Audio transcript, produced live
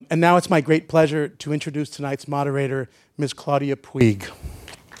And now it's my great pleasure to introduce tonight's moderator, Ms. Claudia Puig.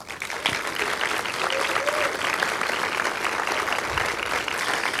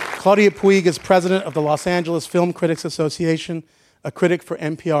 Claudia Puig is president of the Los Angeles Film Critics Association, a critic for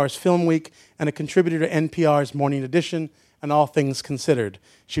NPR's Film Week, and a contributor to NPR's Morning Edition and All Things Considered.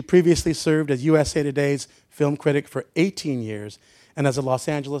 She previously served as USA Today's film critic for 18 years and as a Los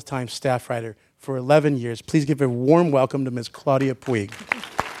Angeles Times staff writer for 11 years. Please give a warm welcome to Ms. Claudia Puig.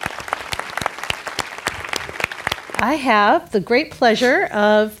 I have the great pleasure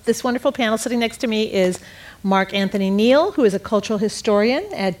of this wonderful panel. Sitting next to me is Mark Anthony Neal, who is a cultural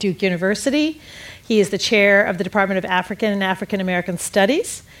historian at Duke University. He is the chair of the Department of African and African American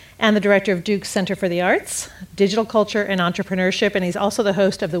Studies and the director of Duke's Center for the Arts, Digital Culture, and Entrepreneurship, and he's also the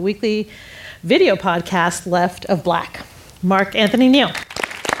host of the weekly video podcast, Left of Black. Mark Anthony Neal.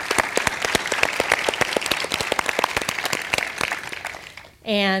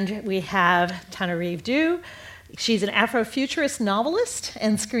 And we have Tananarive Due. She's an Afrofuturist novelist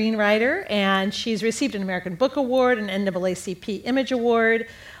and screenwriter, and she's received an American Book Award, an NAACP Image Award,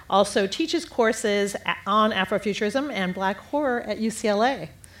 also teaches courses on Afrofuturism and Black horror at UCLA.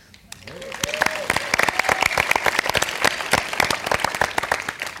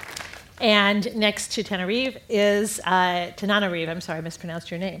 And next to Tananarive is Tananarive, I'm sorry, I mispronounced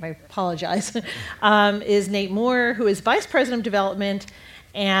your name, I apologize, is Nate Moore, who is Vice President of Development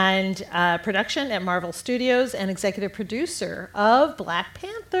and production at Marvel Studios and executive producer of Black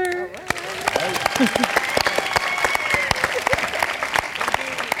Panther.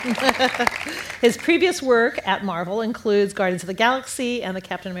 His previous work at Marvel includes Guardians of the Galaxy and the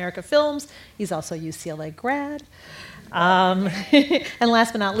Captain America films. He's also a UCLA grad. And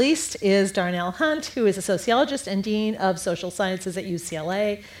last but not least is Darnell Hunt, who is a sociologist and dean of social sciences at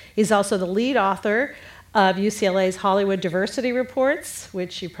UCLA. He's also the lead author of UCLA's Hollywood Diversity Reports,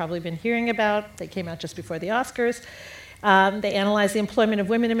 which you've probably been hearing about. They came out just before the Oscars. They analyze the employment of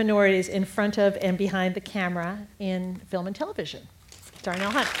women and minorities in front of and behind the camera in film and television.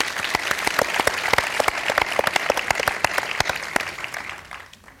 Darnell Hunt.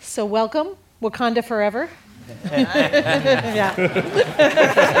 So welcome, Wakanda Forever. Yeah.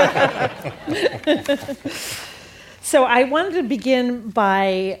 So I wanted to begin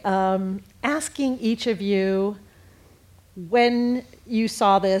by asking each of you when you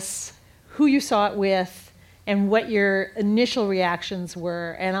saw this, who you saw it with, and what your initial reactions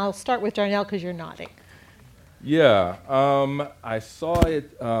were. And I'll start with Darnell because you're nodding. Yeah, I saw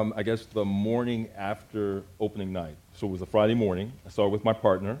it, I guess, the morning after opening night. So it was a Friday morning. I saw it with my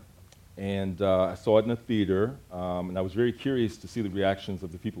partner, and I saw it in a theater, and I was very curious to see the reactions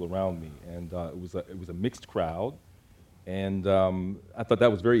of the people around me. And it was a mixed crowd, and I thought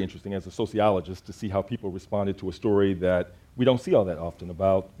that was very interesting as a sociologist to see how people responded to a story that we don't see all that often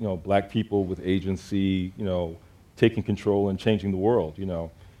about, black people with agency, taking control and changing the world,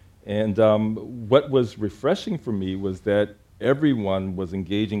 And what was refreshing for me was that everyone was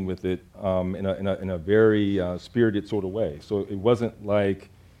engaging with it in a very spirited sort of way. So it wasn't like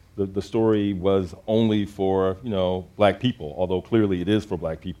the story was only for black people, although clearly it is for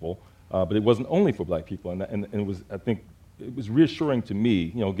black people. But it wasn't only for black people, and it was, I think, it was reassuring to me,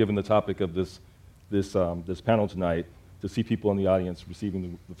 given the topic of this panel tonight, to see people in the audience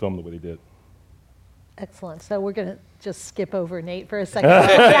receiving the film the way they did. Excellent. So we're going to just skip over Nate for a second. I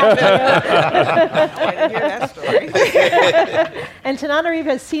want to hear that story. And Tananarive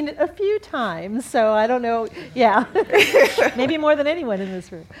has seen it a few times, so I don't know. Yeah, maybe more than anyone in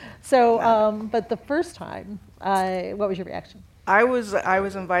this room. So, but the first time, what was your reaction? I was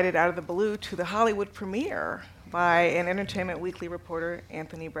invited out of the blue to the Hollywood premiere by an Entertainment Weekly reporter,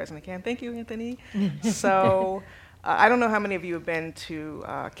 Anthony Bresnikan. Thank you, Anthony. So. I don't know how many of you have been to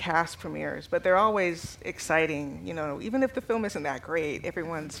cast premieres, but they're always exciting. Even if the film isn't that great,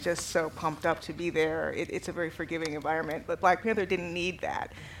 everyone's just so pumped up to be there. It's a very forgiving environment. But Black Panther didn't need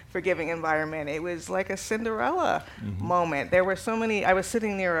that forgiving environment. It was like a Cinderella moment. There were so many, I was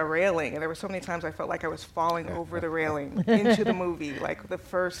sitting near a railing, and there were so many times I felt like I was falling over the railing into the movie, like the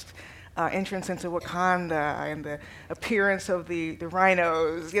first entrance into Wakanda and the appearance of the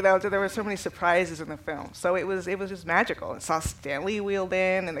rhinos. There were so many surprises in the film. So it was just magical. And saw Stan Lee wheeled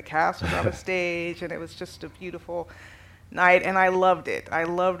in, and the cast was on the stage, and it was just a beautiful night, and I loved it. I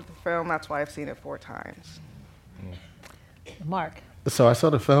loved the film. That's why I've seen it 4 times. Mark. So I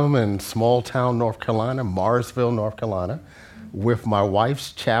saw the film in small town North Carolina, Marsville, North Carolina, with my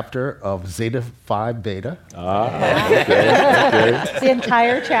wife's chapter of Zeta Phi Beta. Okay. The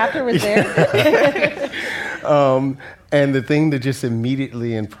entire chapter was there. And the thing that just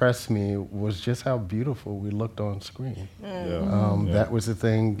immediately impressed me was just how beautiful we looked on screen. That was the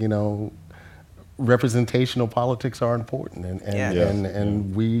thing, representational politics are important,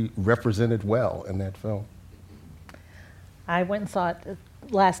 and we represented well in that film. I went and saw it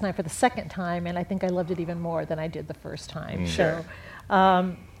last night for the second time, and I think I loved it even more than I did the first time. Sure.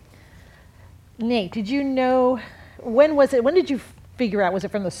 So, Nate, did you know, when did you figure out, was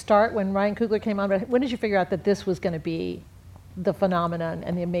it from the start when Ryan Coogler came on, but when did you figure out that this was going to be the phenomenon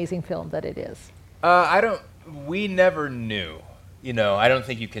and the amazing film that it is? We never knew. I don't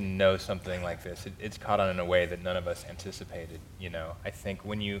think you can know something like this. It's caught on in a way that none of us anticipated. I think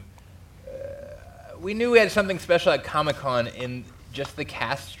when we knew we had something special at Comic-Con in just the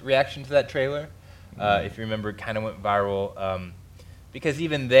cast reaction to that trailer. If you remember, it kind of went viral. Because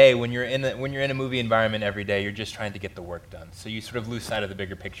even when you're in a movie environment every day, you're just trying to get the work done. So you sort of lose sight of the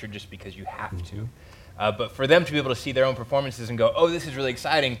bigger picture just because you have to. But for them to be able to see their own performances and go, oh, this is really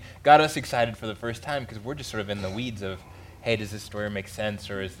exciting, got us excited for the first time, because we're just sort of in the weeds of, hey, does this story make sense,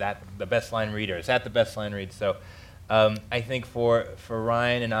 or is that the best line read, or is that the best line read? So I think for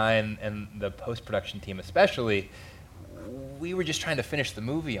Ryan and I and the post-production team especially, we were just trying to finish the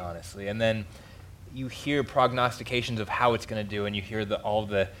movie, honestly. And then you hear prognostications of how it's going to do, and you hear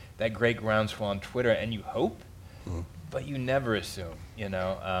that great groundswell on Twitter, and you hope, but you never assume,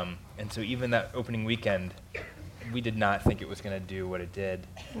 And so even that opening weekend, we did not think it was going to do what it did,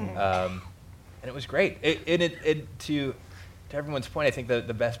 and it was great. To everyone's point, I think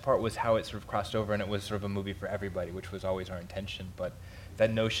the best part was how it sort of crossed over, and it was sort of a movie for everybody, which was always our intention. But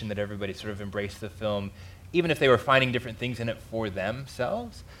that notion that everybody sort of embraced the film, even if they were finding different things in it for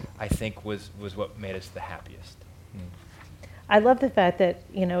themselves, I think was what made us the happiest. I love the fact that,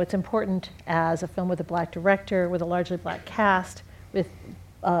 it's important as a film with a black director, with a largely black cast, with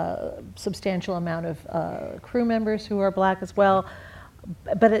a substantial amount of crew members who are black as well,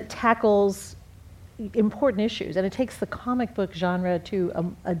 but it tackles important issues, and it takes the comic book genre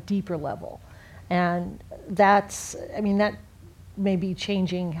to a deeper level. And that may be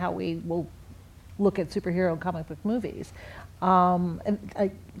changing how we will look at superhero and comic book movies.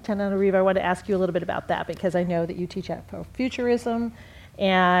 Tananarive, I want to ask you a little bit about that, because I know that you teach Afrofuturism,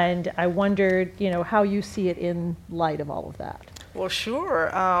 and I wondered, how you see it in light of all of that. Well,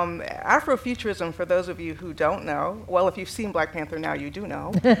 sure. Afrofuturism, for those of you who don't know, well, if you've seen Black Panther now, you do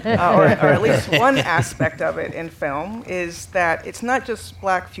know, or at least one aspect of it in film is that it's not just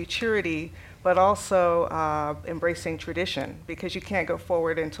black futurity, but also embracing tradition, because you can't go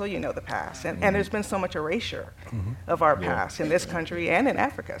forward until you know the past. And there's been so much erasure of our past in this country and in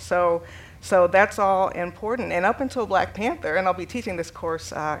Africa. So that's all important. And up until Black Panther, and I'll be teaching this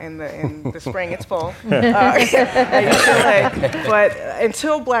course in the spring, it's full, at UCLA. But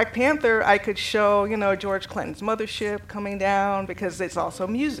until Black Panther, I could show, George Clinton's mothership coming down, because it's also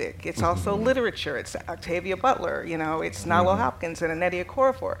music, it's also literature, it's Octavia Butler, it's Nalo Hopkins and Nnedi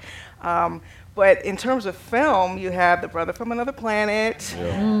Okorafor. But in terms of film, you have The Brother from Another Planet.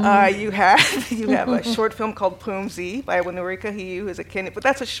 You have a short film called Pumzi by Wanuri Kahiu, who's a Kenyan, but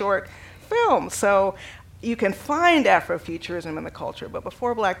that's a short film. So you can find Afrofuturism in the culture, but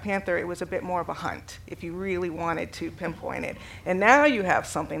before Black Panther, it was a bit more of a hunt, if you really wanted to pinpoint it. And now you have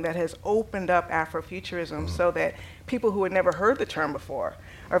something that has opened up Afrofuturism so that people who had never heard the term before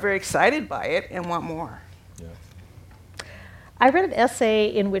are very excited by it and want more. I read an essay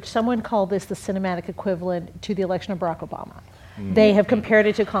in which someone called this the cinematic equivalent to the election of Barack Obama. They have compared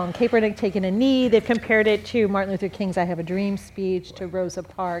it to Colin Kaepernick taking a knee. They've compared it to Martin Luther King's I Have a Dream speech, to Rosa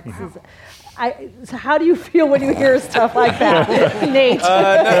Parks. So how do you feel when you hear stuff like that, Nate?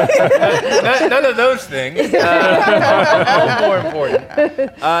 None of those things. All more important.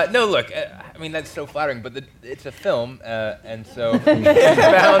 No, look, that's so flattering, but it's a film, and so it's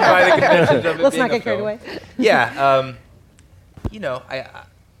bound by the conventions of it. Let's being not get carried away. Yeah.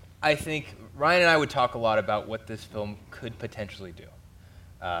 I think Ryan and I would talk a lot about what this film could potentially do.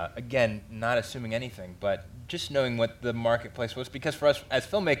 Again, not assuming anything, but just knowing what the marketplace was, because for us as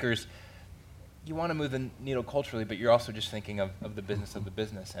filmmakers, you want to move the needle culturally, but you're also just thinking of the business of the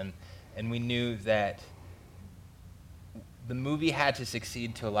business. And we knew that the movie had to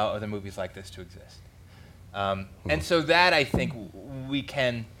succeed to allow other movies like this to exist. And so that, I think, we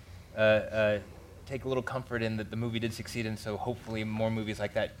can take a little comfort in that the movie did succeed, and so hopefully more movies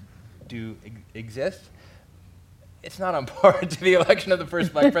like that do exist. It's not on par to the election of the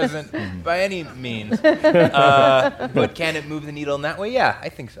first black president by any means, but can it move the needle in that way? Yeah, I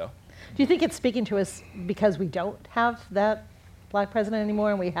think so. Do you think it's speaking to us because we don't have that black president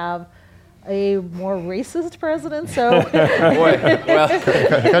anymore, and we have a more racist president. So Boy, well,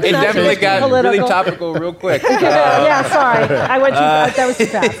 it definitely got really topical real quick. yeah, sorry, I went too fast. That was too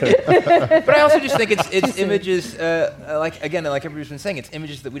fast. But I also just think it's images, like everybody's been saying, it's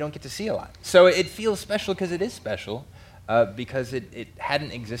images that we don't get to see a lot. So it feels special because it is special, because it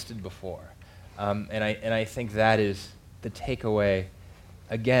hadn't existed before. And I think that is the takeaway,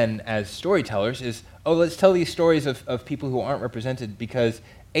 again, as storytellers, is, let's tell these stories of people who aren't represented because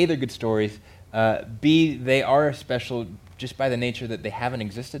A, they're good stories, B, they are special just by the nature that they haven't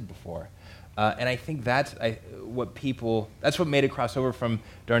existed before. And I think that's what made it cross over from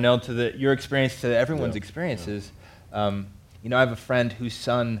Darnell to your experience to everyone's experiences. I have a friend whose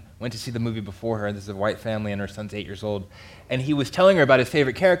son went to see the movie before her, and this is a white family, and her son's 8 years old. And he was telling her about his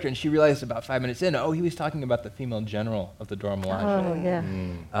favorite character, and she realized about 5 minutes in, he was talking about the female general of the Dora Milaje. Oh,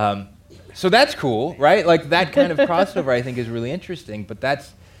 yeah. So that's cool, right? Like, that kind of crossover, I think, is really interesting, but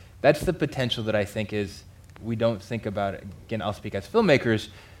that's the potential that I think we don't think about. Again, I'll speak as filmmakers.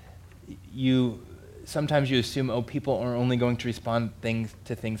 Sometimes you assume, people are only going to respond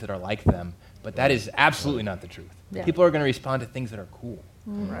to things that are like them, but that is absolutely not the truth. Yeah. People are going to respond to things that are cool.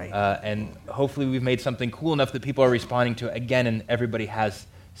 Right. And hopefully we've made something cool enough that people are responding to it again, and everybody has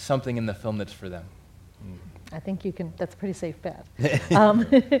something in the film that's for them. I think that's a pretty safe bet.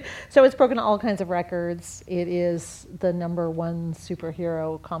 So it's broken all kinds of records. It is the #1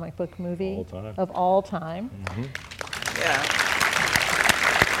 superhero comic book movie of all time. Mm-hmm. Yeah.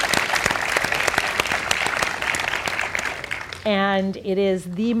 And it is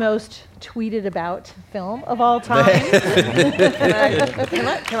the most tweeted about film of all time.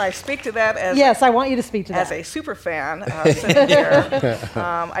 Can I speak to that as yes, I want you to speak to that. As a super fan sitting here.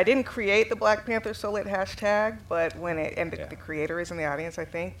 I didn't create the Black Panther Solid hashtag, but the creator is in the audience, I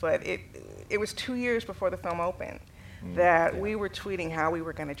think, but it was 2 years before the film opened that we were tweeting how we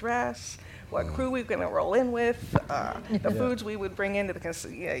were going to dress, what crew we were going to roll in with, the foods we would bring into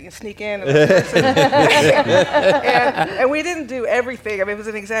you sneak in. And we didn't do everything. I mean, it was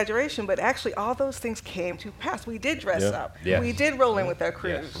an exaggeration, but actually all those things came to pass. We did dress up. Yes. We did roll in with our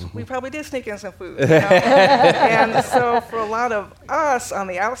crews. Yes. We probably did sneak in some food. And so for a lot of us on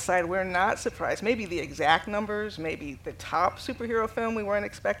the outside, we're not surprised. Maybe the exact numbers, maybe the top superhero film we weren't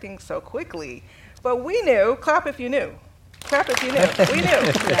expecting so quickly, but we knew. Clap if you knew. Clap if you knew. We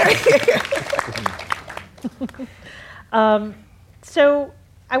knew. So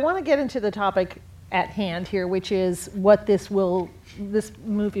I want to get into the topic at hand here, which is what this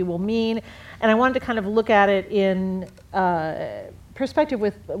movie will mean, and I wanted to kind of look at it in perspective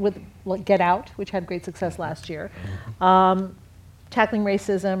with Get Out, which had great success last year, tackling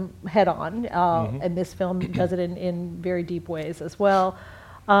racism head on, and this film does it in very deep ways as well.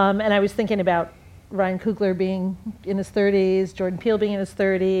 And I was thinking about Ryan Coogler being in his 30s, Jordan Peele being in his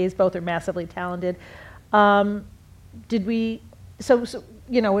 30s, both are massively talented. In terms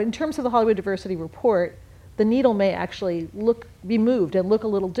of the Hollywood Diversity Report, the needle may actually be moved and look a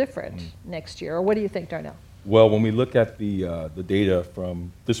little different next year. Or what do you think, Darnell? Well, when we look at the data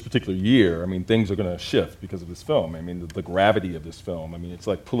from this particular year, I mean, things are going to shift because of this film. I mean, the gravity of this film, I mean, it's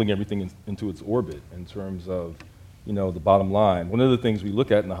like pulling everything into its orbit in terms of, the bottom line. One of the things we look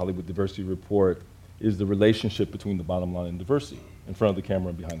at in the Hollywood Diversity Report is the relationship between the bottom line and diversity, in front of the camera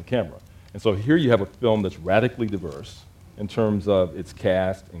and behind the camera. And so here you have a film that's radically diverse in terms of its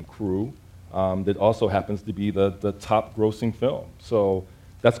cast and crew, that also happens to be the top grossing film. So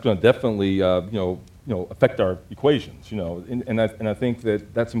that's going to definitely, affect our equations, and I think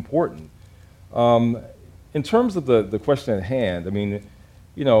that's important. In terms of the question at hand, I mean,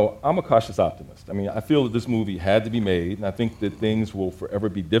 I'm a cautious optimist. I mean, I feel that this movie had to be made, and I think that things will forever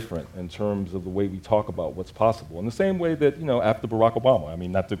be different in terms of the way we talk about what's possible. In the same way that, after Barack Obama, I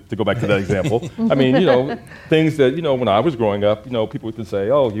mean, not to go back to that example, I mean, things that, when I was growing up, people would say,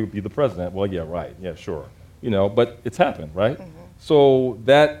 you'd be the president. Well, yeah, right, yeah, sure. But it's happened, right? Mm-hmm. So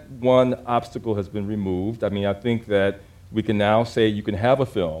that one obstacle has been removed. I mean, I think that we can now say you can have a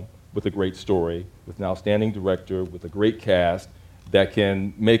film with a great story, with an outstanding director, with a great cast, that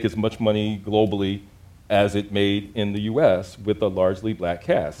can make as much money globally as it made in the U.S. with a largely black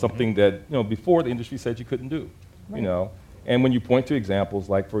cast, something that before the industry said you couldn't do. Right. And when you point to examples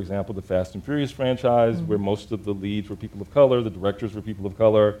like, for example, the Fast and Furious franchise, where most of the leads were people of color, the directors were people of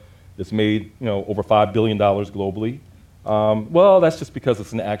color, that's made over $5 billion globally. Well, that's just because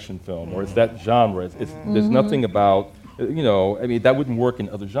it's an action film or it's that genre. There's nothing about that wouldn't work in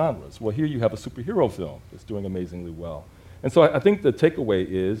other genres. Well, here you have a superhero film that's doing amazingly well. And so I think the takeaway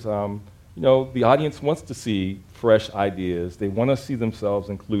is, the audience wants to see fresh ideas. They want to see themselves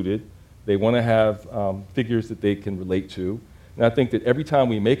included. They want to have figures that they can relate to. And I think that every time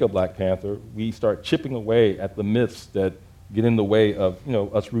we make a Black Panther, we start chipping away at the myths that get in the way of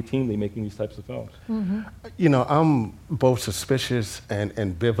us routinely making these types of films. I'm both suspicious and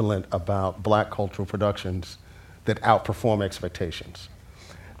ambivalent about Black cultural productions that outperform expectations.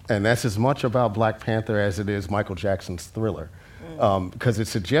 And that's as much about Black Panther as it is Michael Jackson's Thriller. Because it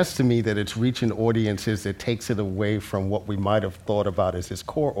suggests to me that it's reaching audiences that takes it away from what we might have thought about as his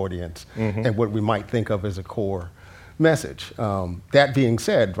core audience and what we might think of as a core message. That being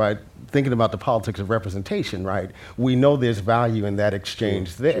said, right, thinking about the politics of representation, right, we know there's value in that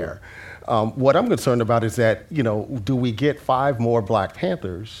exchange there. What I'm concerned about is that, do we get 5 more Black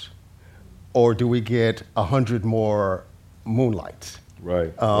Panthers or do we get 100 more Moonlights?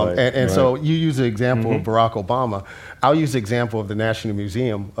 Right. So you use the example of Barack Obama. I'll use the example of the National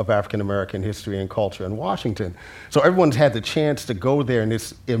Museum of African American History and Culture in Washington. So everyone's had the chance to go there in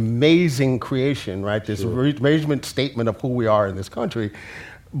this amazing creation, right? This arrangement statement of who we are in this country.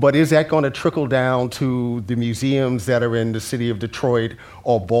 But is that going to trickle down to the museums that are in the city of Detroit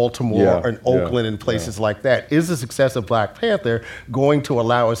or Baltimore and Oakland and places like that? Is the success of Black Panther going to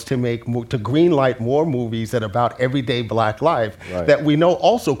allow us to greenlight more movies that are about everyday Black life that we know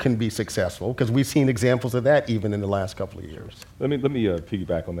also can be successful? Because we've seen examples of that even in the last couple of years. Let me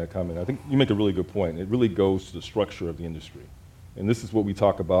piggyback on that comment. I think you make a really good point. It really goes to the structure of the industry. And this is what we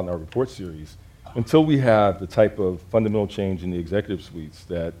talk about in our report series. Until we have the type of fundamental change in the executive suites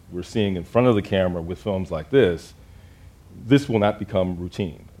that we're seeing in front of the camera with films like this will not become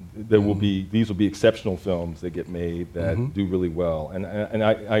routine. These will be exceptional films that get made that do really well. And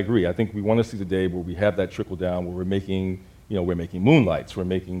I agree. I think we want to see the day where we have that trickle down, where we're making Moonlights, we're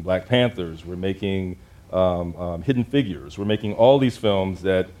making Black Panthers, we're making Hidden Figures, we're making all these films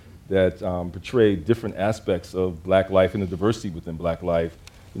that portray different aspects of Black life and the diversity within Black life.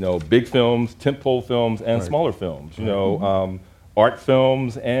 Big films, tentpole films, and smaller films. Art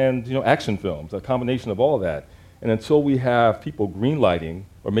films and action films, a combination of all of that. And until we have people greenlighting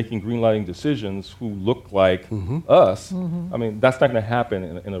or making greenlighting decisions who look like us, I mean, that's not going to happen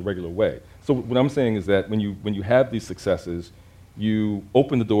in a regular way. So what I'm saying is that when you have these successes, you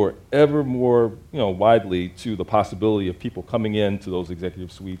open the door ever more widely to the possibility of people coming into those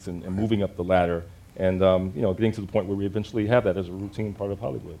executive suites and moving up the ladder. And getting to the point where we eventually have that as a routine part of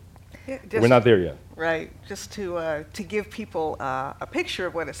Hollywood. We're not there yet. Right. Just to give people a picture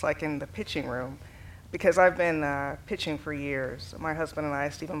of what it's like in the pitching room, because I've been pitching for years. My husband and I,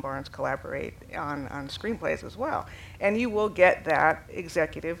 Stephen Barnes, collaborate on screenplays as well. And you will get that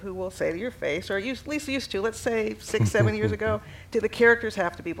executive who will say to your face, or at least used to, let's say 6, 7 years ago, do the characters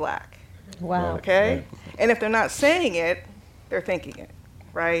have to be Black? Wow. Okay? Right. And if they're not saying it, they're thinking it.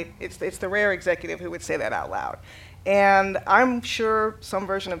 Right? It's the rare executive who would say that out loud. And I'm sure some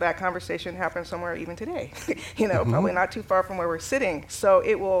version of that conversation happens somewhere even today, probably not too far from where we're sitting. So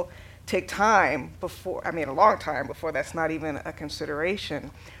it will take time a long time before that's not even a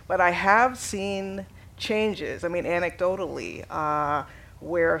consideration. But I have seen changes, anecdotally,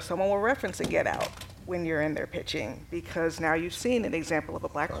 where someone will reference a Get Out when you're in there pitching, because now you've seen an example of a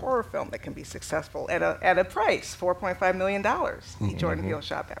Black horror film that can be successful at a price, $4.5 million. Jordan Neal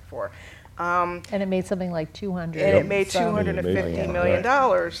shot that for. And it made something like $200. And it made $250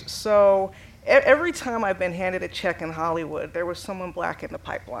 million. So every time I've been handed a check in Hollywood, there was someone Black in the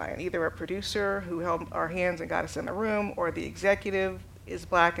pipeline, either a producer who held our hands and got us in the room, or the executive is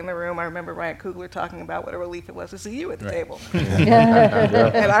Black in the room. I remember Ryan Coogler talking about what a relief it was to see you at the table.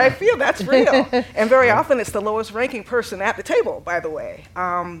 And I feel that's real. And very often it's the lowest ranking person at the table, by the way.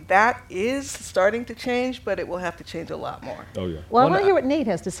 That is starting to change, but it will have to change a lot more. Oh, yeah. Well, I want to hear what Nate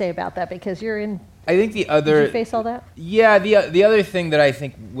has to say about that, because you're in... I think the other... Did you face all that? Yeah, the other thing that I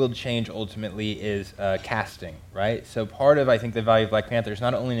think will change ultimately is casting, right? So part of, I think, the value of Black Panther is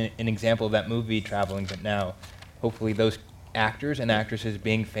not only an example of that movie traveling, but now hopefully those actors and actresses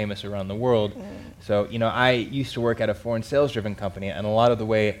being famous around the world. So, I used to work at a foreign sales-driven company, and a lot of the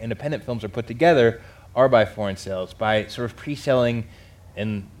way independent films are put together are by foreign sales, by sort of pre-selling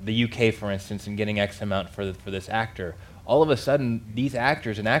in the UK, for instance, and getting X amount for this actor. All of a sudden, these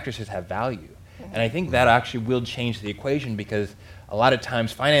actors and actresses have value. And I think that actually will change the equation, because a lot of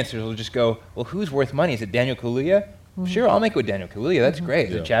times financiers will just go, well, who's worth money? Is it Daniel Kaluuya? Sure, I'll make it with Daniel Kaluuya. That's great.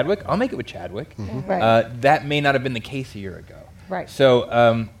 Is it Chadwick? I'll make it with Chadwick. Right. That may not have been the case a year ago. Right.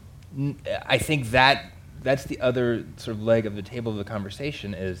 So I think that's the other sort of leg of the table of the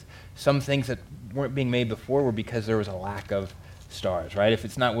conversation, is some things that weren't being made before were because there was a lack of stars, right? If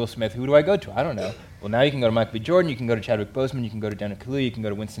it's not Will Smith, who do I go to? I don't know. Well, now you can go to Michael B. Jordan, you can go to Chadwick Boseman, you can go to Daniel Kaluuya, you can go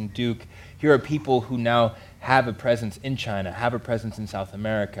to Winston Duke. Here are people who now have a presence in China, have a presence in South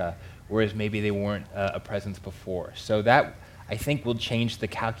America, whereas maybe they weren't a presence before. So that, I think will change the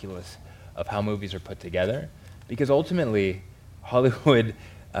calculus of how movies are put together, because ultimately Hollywood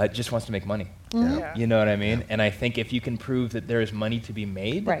just wants to make money. Mm-hmm. Yeah. You know what I mean? And I think if you can prove that there is money to be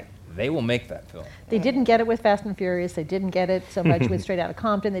made, Right. they will make that film. They didn't get it with Fast and Furious. They didn't get it so much with Straight Outta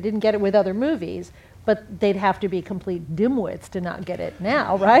Compton. They didn't get it with other movies. But they'd have to be complete dimwits to not get it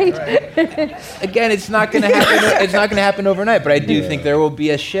now, right? Again, it's not going to happen. It's not going to happen overnight. But I do think there will be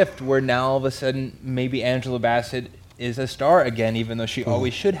a shift where now all of a sudden maybe Angela Bassett is a star again, even though she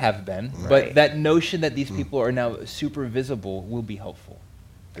always should have been. Right. But that notion that these people are now super visible will be helpful,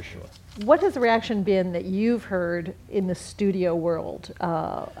 for sure. What has the reaction been that you've heard in the studio world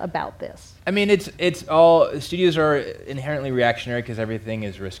about this? I mean, it's all studios are inherently reactionary because everything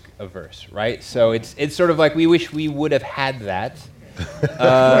is risk averse, right? So it's sort of like we wish we would have had that.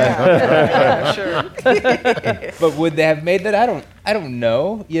 Sure. But would they have made that? I don't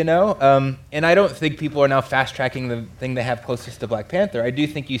know, you know. And I don't think people are now fast tracking the thing they have closest to Black Panther. I do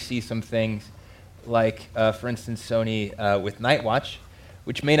think you see some things like, for instance, Sony with Night Watch,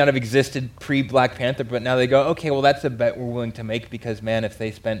 which may not have existed pre-Black Panther, but now they go, okay, well, that's a bet we're willing to make because, man, if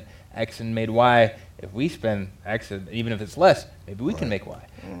they spent X and made Y, if we spend X, and even if it's less, maybe we can make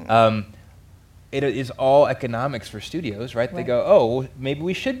Y. It is all economics for studios, right? They go, oh, well, maybe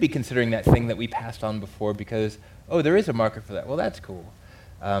we should be considering that thing that we passed on before because, oh, there is a market for that. Well, that's cool.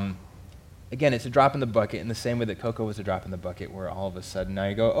 Again, it's a drop in the bucket in the same way that Coco was a drop in the bucket where all of a sudden now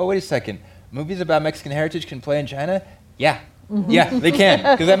you go, oh, wait a second, movies about Mexican heritage can play in China? Yeah. Yeah, they can,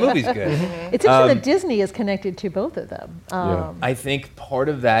 because that movie's good. It's interesting that Disney is connected to both of them. I think part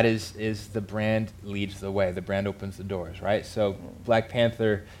of that is the brand leads the way. The brand opens the doors, right? So Black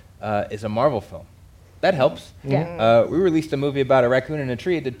Panther is a Marvel film. That helps. Yeah. We released a movie about a raccoon in a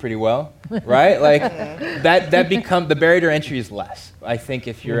tree. It did pretty well, right? Like that become the barrier to entry is less. I think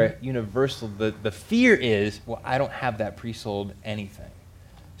if you're a Universal, the fear is, well, I don't have that pre-sold anything.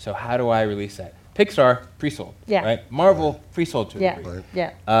 So how do I release that? Pixar, pre-sold, right? Marvel, pre-sold to a degree.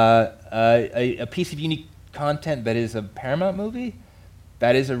 A piece of unique content that is a Paramount movie,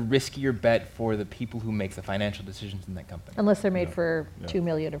 that is a riskier bet for the people who make the financial decisions in that company. Unless they're made for $2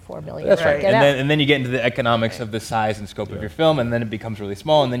 million or $4 million. That's right. Get And then you get into the economics of the size and scope of your film, and then it becomes really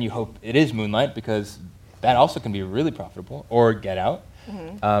small, and then you hope it is Moonlight, because that also can be really profitable, or Get Out.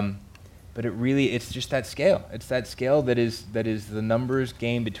 But it's just that scale. It's that scale that is the numbers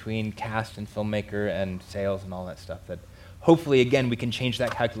game between cast and filmmaker and sales and all that stuff. That hopefully, again, we can change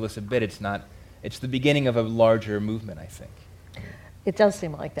that calculus a bit. It's the beginning of a larger movement, I think. It does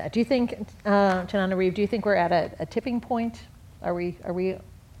seem like that. Do you think, Tananarive, do you think we're at a tipping point? Are we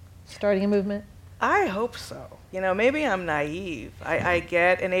starting a movement? I hope so. You know, maybe I'm naive. I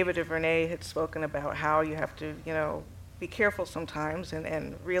get, and Ava DuVernay had spoken about how you have to, you know, be careful sometimes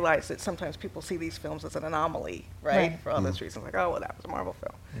and realize that sometimes people see these films as an anomaly, right? For all those reasons, like, oh, well, that was a Marvel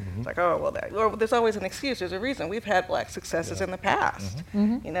film. It's like, oh, well, or there's always an excuse. There's a reason. We've had Black successes in the past,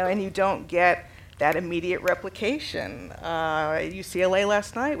 you know, and you don't get that immediate replication. At UCLA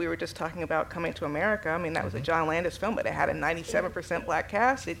last night, we were just talking about Coming to America. I mean, that was a John Landis film, but it had a 97% Black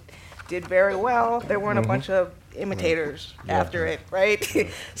cast. It did very well. There weren't a bunch of imitators after it,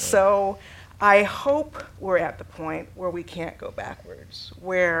 right? So I hope we're at the point where we can't go backwards,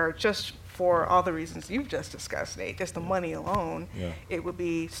 where just for all the reasons you've just discussed, Nate, just the money alone, it would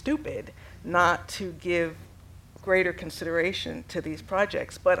be stupid not to give greater consideration to these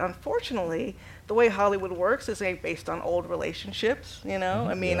projects. But unfortunately, the way Hollywood works is based on old relationships, you know?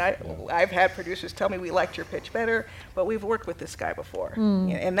 I mean, I've had producers tell me we liked your pitch better, but we've worked with this guy before,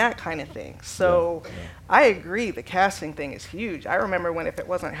 and that kind of thing. So I agree, the casting thing is huge. I remember when if it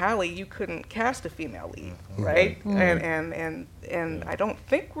wasn't Halle, you couldn't cast a female lead, right? And I don't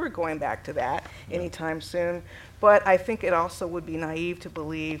think we're going back to that anytime soon. But I think it also would be naive to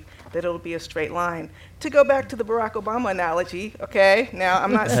believe that it'll be a straight line. To go back to the Barack Obama analogy, okay? Now,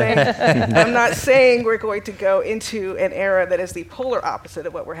 I'm not saying we're going to go into an era that is the polar opposite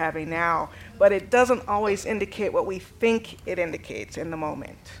of what we're having now, but it doesn't always indicate what we think it indicates in the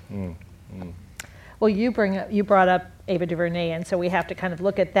moment. Well, you brought up Ava DuVernay, and so we have to kind of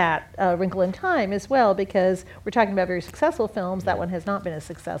look at that wrinkle in time as well, because we're talking about very successful films. That one has not been as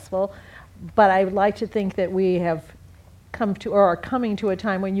successful. But I would like to think that we have come to, or are coming to, a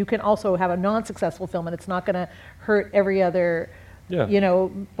time when you can also have a non-successful film, and it's not going to hurt every other, you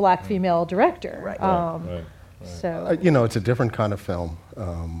know, Black female director. So you know, it's a different kind of film.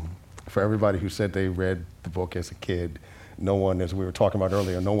 For everybody who said they read the book as a kid, no one, as we were talking about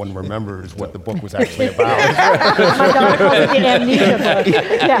earlier, no one remembers what the book was actually about. My daughter calls it the amnesia book.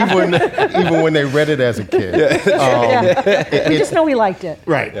 Yeah. Even when they read it as a kid. We just know we liked it.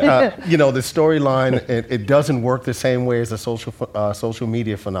 Right. You know, the storyline, it doesn't work the same way as a social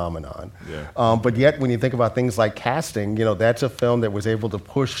media phenomenon. Yeah. But yet, when you think about things like casting, you know, that's a film that was able to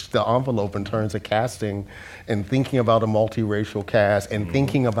push the envelope in terms of casting and thinking about a multiracial cast and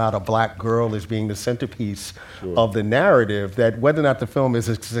thinking about a black girl as being the centerpiece of the narrative, that whether or not the film is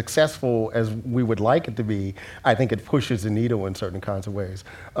as successful as we would like it to be, I think it pushes the needle in certain kinds of ways.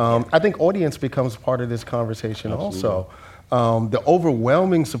 I think audience becomes part of this conversation also. The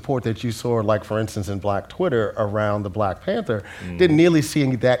overwhelming support that you saw, like for instance in Black Twitter around the Black Panther, didn't nearly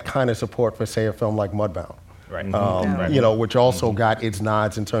see that kind of support for, say, a film like Mudbound. Right. You know, which also got its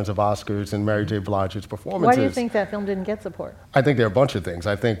nods in terms of Oscars and Mary J. Blige's performances. Why do you think that film didn't get support? I think there are a bunch of things.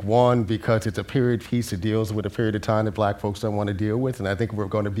 I think, one, because it's a period piece that deals with a period of time that black folks don't want to deal with, and I think we're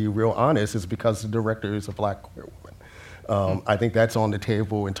going to be real honest, is because the director is a black queer woman. I think that's on the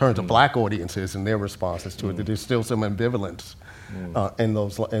table in terms of black audiences and their responses to it, that there's still some ambivalence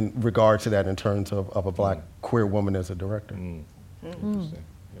in regards to that in terms of a black queer woman as a director. Interesting.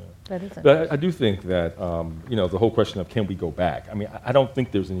 That is But I do think that, you know, the whole question of can we go back? I mean, I don't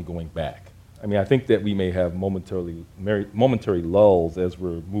think there's any going back. I mean, I think that we may have momentary lulls as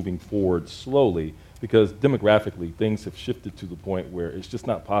we're moving forward slowly, because demographically things have shifted to the point where it's just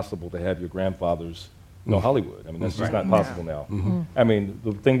not possible to have your grandfather's Hollywood. I mean, that's just not possible now. I mean,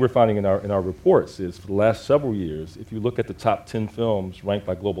 the thing we're finding in our reports is for the last several years, if you look at the top 10 films ranked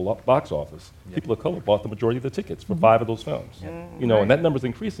by global box office, people of color bought the majority of the tickets for 5 of those films. You know, and that number's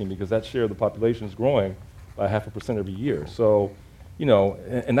increasing because that share of the population is growing by 0.5% every year. So, you know,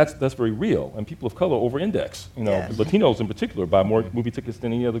 and that's very real. And people of color over-index. You know, Latinos in particular buy more movie tickets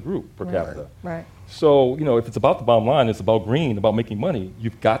than any other group per capita. Right. So, you know, if it's about the bottom line, it's about green, about making money,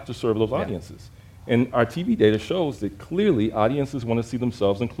 you've got to serve those audiences. And our TV data shows that clearly audiences want to see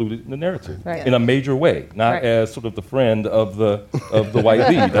themselves included in the narrative in a major way, not as sort of the friend of the white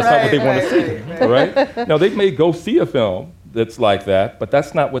lead. That's not what they want to see, right? Now, they may go see a film that's like that, but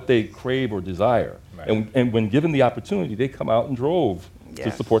that's not what they crave or desire. And when given the opportunity, they come out in droves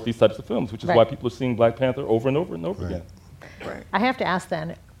to support these types of films, which is why people are seeing Black Panther over and over and over again. I have to ask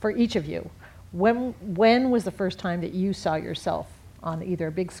then, for each of you, when was the first time that you saw yourself on either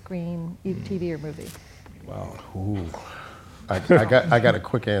a big screen, TV or movie? Wow. Ooh. I got a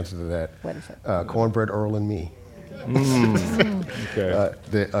quick answer to that. What is it? Cornbread Earl and Me.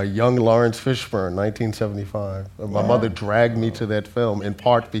 Okay. Young Lawrence Fishburne, 1975. My mother dragged me to that film in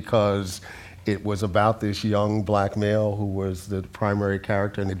part because it was about this young black male who was the primary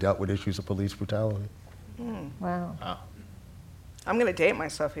character, and it dealt with issues of police brutality. Wow. I'm going to date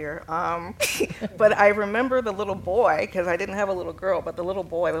myself here. But I remember the little boy, because I didn't have a little girl, but the little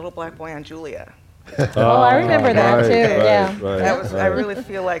black boy on Julia. I remember that too, I really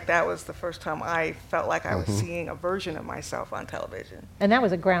feel like that was the first time I felt like I was seeing a version of myself on television. And that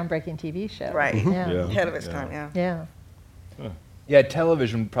was a groundbreaking TV show. Right. Ahead of its time, Yeah,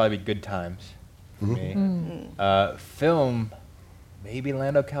 television would probably be Good Times for me. Film, maybe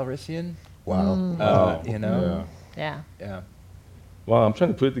Lando Calrissian. Wow. You know? Yeah. Well, I'm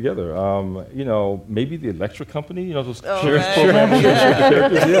trying to put it together. You know, maybe the electric company, you know, those Cheers programs.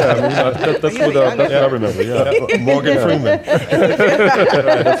 Characters. Yeah, I mean, that's what I remember. Yeah. Morgan Freeman.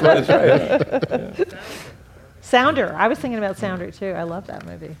 That's right. Sounder. I was thinking about Sounder too. I love that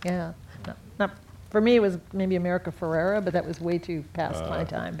movie. Yeah. Not for me, it was maybe America Ferrera, but that was way too past my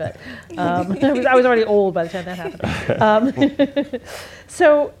time. But I was already old by the time that happened.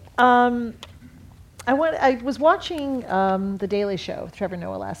 I was watching The Daily Show with Trevor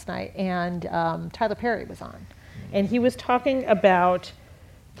Noah last night, and Tyler Perry was on. And he was talking about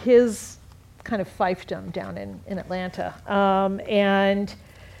his kind of fiefdom down in Atlanta. And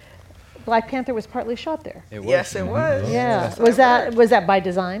Black Panther was partly shot there. It was. Yes, it was. Yeah. Yes, Was that by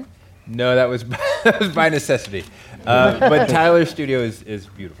design? No, that was by necessity. But Tyler's studio is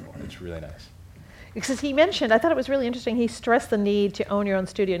beautiful. It's really nice. Because he mentioned, I thought it was really interesting, he stressed the need to own your own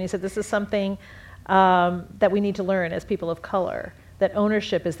studio. And he said, this is something that we need to learn as people of color, that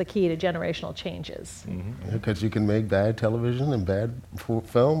ownership is the key to generational changes. Because you can make bad television and bad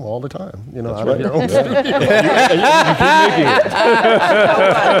film all the time. You know, That's out right. of your own studio. And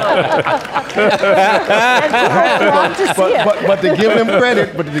But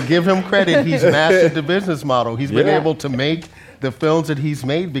to give him credit, he's mastered the business model. He's been able to make the films that he's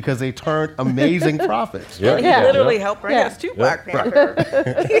made because they turned amazing profits. Yeah. He Yeah. literally helped bring Yeah. us to Black Panther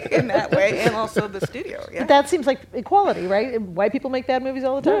in that way, and also the studio. Yeah. That seems like equality, right? White people make bad movies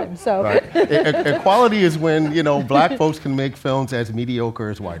all the time. So Right. Equality is when, black folks can make films as mediocre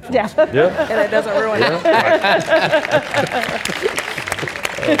as white folks. yeah. Yeah. And it doesn't ruin it.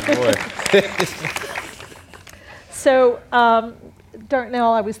 Oh, boy. So,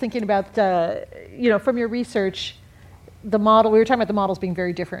 Darnell, I was thinking about, from your research, the model, we were talking about the models being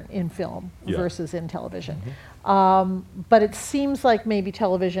very different in film Yeah. versus in television. But it seems like maybe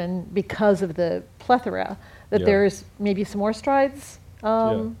television, because of the plethora, that Yeah. there's maybe some more strides.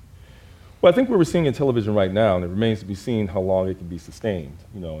 Yeah. Well, I think what we're seeing in television right now, and it remains to be seen how long it can be sustained,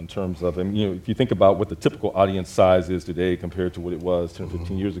 in terms of, if you think about what the typical audience size is today compared to what it was 10 or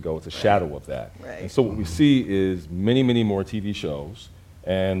 15 years ago, it's a shadow of that. Right. And so what we see is many, many more TV shows,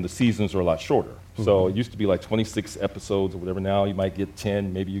 and the seasons are a lot shorter. So it used to be like 26 episodes or whatever. Now you might get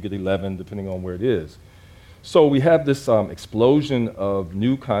 10, maybe you get 11, depending on where it is. So we have this explosion of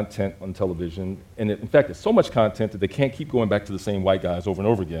new content on television, and in fact, it's so much content that they can't keep going back to the same white guys over and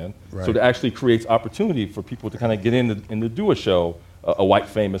over again. Right. So it actually creates opportunity for people to kind of get in and to do a show, a white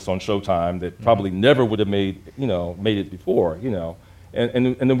famous on Showtime that probably never would have made it before,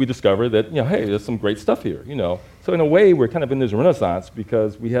 And then we discover that, hey, there's some great stuff here, So in a way, we're kind of in this renaissance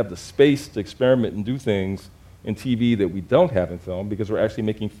because we have the space to experiment and do things in TV that we don't have in film because we're actually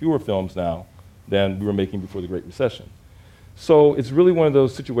making fewer films now than we were making before the Great Recession. So it's really one of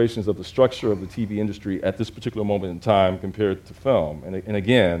those situations of the structure of the TV industry at this particular moment in time compared to film. And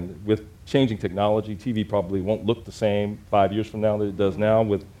again, with changing technology, TV probably won't look the same 5 years from now that it does now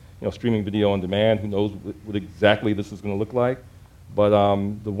with streaming video on demand. Who knows what exactly this is going to look like. But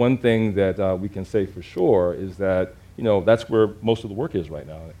the one thing that we can say for sure is that that's where most of the work is right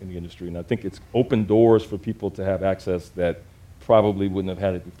now in the industry. And I think it's opened doors for people to have access that probably wouldn't have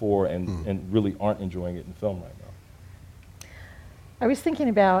had it before and really aren't enjoying it in film right now. I was thinking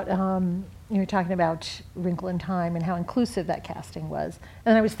about, you were talking about Wrinkle in Time and how inclusive that casting was.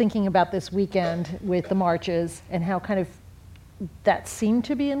 And I was thinking about this weekend with the marches and how kind of that seemed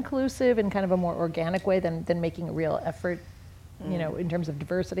to be inclusive in kind of a more organic way than making a real effort, in terms of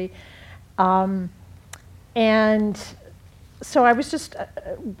diversity. And so I was just,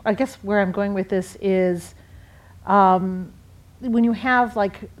 I guess where I'm going with this is, when you have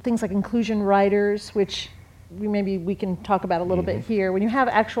things like inclusion writers, which maybe we can talk about a little bit here, when you have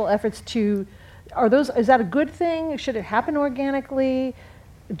actual efforts is that a good thing? Should it happen organically?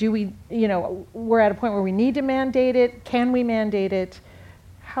 Do we, we're at a point where we need to mandate it? Can we mandate it?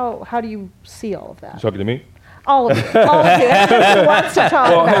 How do you see all of that? You talking to me? All of you. Everyone who wants to talk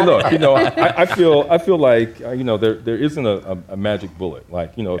Well, about hey, look, it. I feel like, there isn't a magic bullet.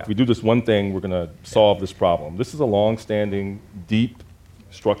 If we do this one thing, we're going to solve this problem. This is a long-standing, deep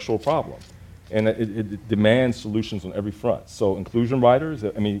structural problem. And it demands solutions on every front. So inclusion writers,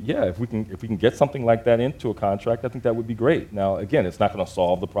 if we can get something like that into a contract, I think that would be great. Now, again, it's not going to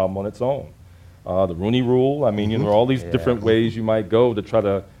solve the problem on its own. The Rooney Rule, there are all these different ways you might go to try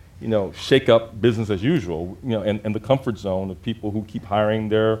to shake up business as usual, and the comfort zone of people who keep hiring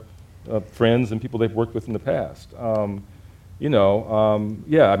their friends and people they've worked with in the past. I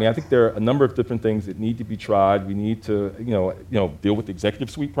think there are a number of different things that need to be tried. We need to, deal with the executive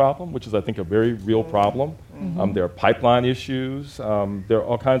suite problem, which is, I think, a very real problem. There are pipeline issues. There are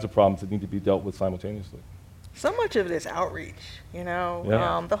all kinds of problems that need to be dealt with simultaneously. So much of it is outreach,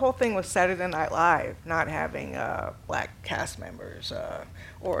 Yeah. The whole thing with Saturday Night Live not having black cast members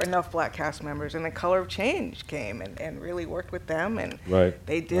or enough black cast members, and the Color of Change came and really worked with them, and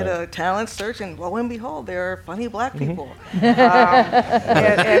they did a talent search, and lo and behold, there are funny black people.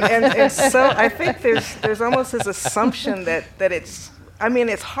 and so I think there's almost this assumption that it's,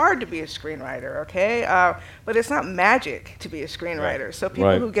 it's hard to be a screenwriter, okay? But it's not magic to be a screenwriter. Right. So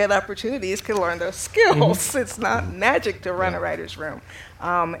people who get opportunities can learn those skills. It's not magic to run a writer's room.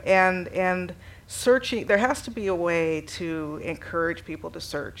 And searching, there has to be a way to encourage people to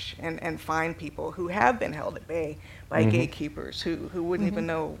search and find people who have been held at bay by gatekeepers who wouldn't even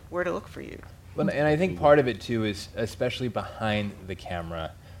know where to look for you. Well, and I think part of it too is, especially behind the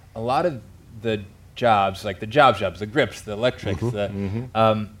camera, a lot of the jobs, like the jobs, the grips, the electrics, a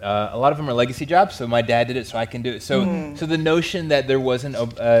lot of them are legacy jobs. So my dad did it, so I can do it. So, so the notion that there wasn't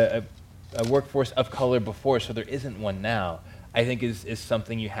a workforce of color before, so there isn't one now, I think is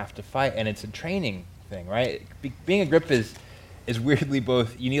something you have to fight, and it's a training thing, right? Being a grip is weirdly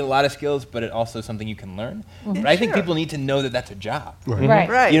both, you need a lot of skills, but it also is something you can learn. But I think people need to know that that's a job.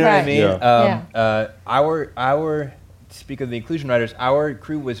 Right. You know what I mean? Yeah. Our speak of the inclusion writers, our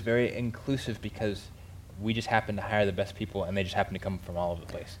crew was very inclusive because we just happened to hire the best people, and they just happened to come from all over the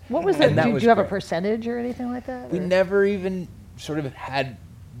place. What was And it? that Do was you have a great. percentage or anything like that? We or? never even sort of had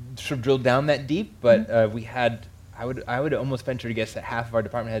sort of drilled down that deep, but we had. I would almost venture to guess that half of our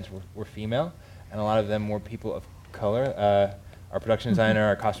department heads were female, and a lot of them were people of color. Our production designer,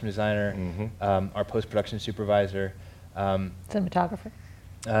 our costume designer, our post-production supervisor. Cinematographer?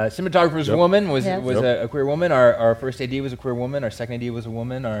 Cinematographer was a woman, was Yes. a queer woman. Our first AD was a queer woman. Our second AD was a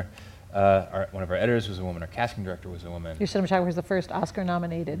woman. One of our editors was a woman. Our casting director was a woman. Your cinematographer was the first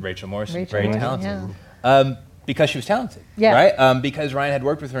Oscar-nominated. Rachel Morrison, Rachel very Morrison, talented. yeah. Because she was talented, Yeah. right? Because Ryan had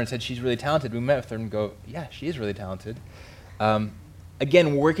worked with her and said she's really talented. We met with her and go, yeah, she is really talented.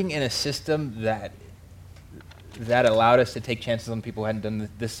 Again, working in a system that allowed us to take chances on people who hadn't done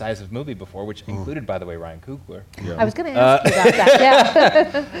this size of movie before, which included, by the way, Ryan Coogler. I was going to ask you about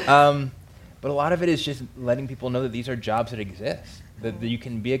that, yeah. But a lot of it is just letting people know that these are jobs that exist, that you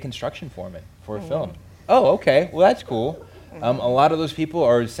can be a construction foreman for a film. Oh, okay, well, that's cool. A lot of those people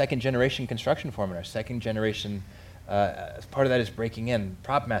are second-generation construction foremen, or second-generation, part of that is breaking in,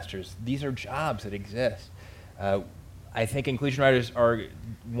 prop masters. These are jobs that exist. I think inclusion writers are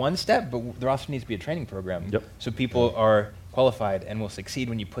one step, but there also needs to be a training program. Yep. So people are qualified and will succeed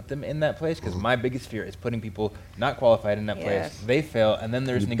when you put them in that place, because my biggest fear is putting people not qualified in that place. They fail, and then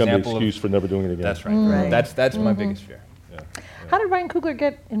there's You an become the example excuse for never doing it again. That's right. Right. That's my biggest fear. Yeah. How did Ryan Coogler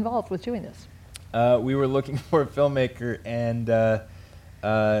get involved with doing this? We were looking for a filmmaker and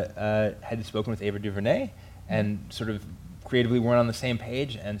had spoken with Ava DuVernay and sort of creatively weren't on the same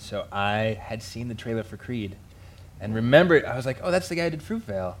page. And so I had seen the trailer for Creed and remembered, I was like, oh, that's the guy who did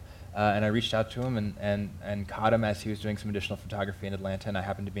Fruitvale. And I reached out to him and caught him as he was doing some additional photography in Atlanta. And I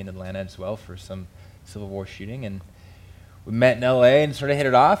happened to be in Atlanta as well for some Civil War shooting. And we met in LA and sort of hit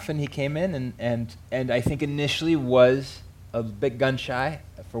it off. And he came in and I think initially was a bit gun shy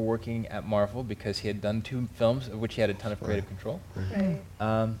for working at Marvel because he had done 2 films of which he had a ton of creative control.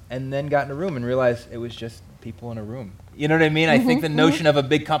 And then got in a room and realized it was just people in a room. You know what I mean? I think the notion of a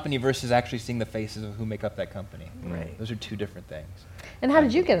big company versus actually seeing the faces of who make up that company. Right. Those are 2 different things. And how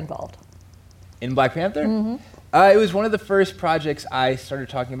did you get involved? In Black Panther? It was one of the first projects I started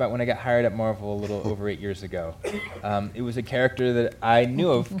talking about when I got hired at Marvel a little over 8 years ago. It was a character that I knew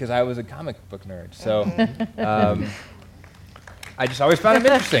of because I was a comic book nerd. So I just always found him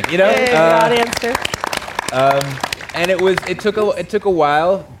interesting, you know? Hey, the audience too. And it took a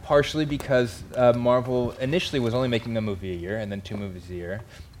while, partially because Marvel initially was only making a movie a year and then 2 movies a year.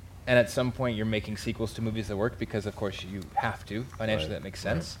 And at some point you're making sequels to movies that work because of course you have to. Financially that makes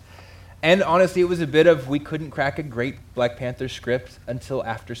sense. And honestly, it was a bit of we couldn't crack a great Black Panther script until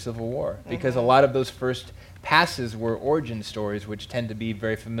after Civil War because a lot of those first passes were origin stories, which tend to be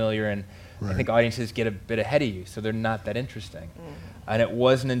very familiar, and I think audiences get a bit ahead of you, so they're not that interesting. And it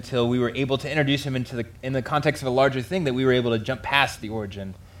wasn't until we were able to introduce him in the context of a larger thing that we were able to jump past the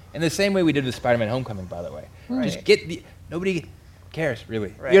origin, in the same way we did with Spider-Man: Homecoming, by the way. Just nobody cares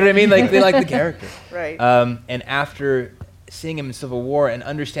really. You know what I mean? Like they like the character. And after seeing him in Civil War and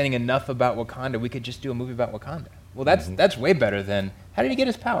understanding enough about Wakanda, we could just do a movie about Wakanda. Well, that's way better than how did he get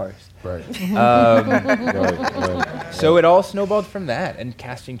his powers? So it all snowballed from that, and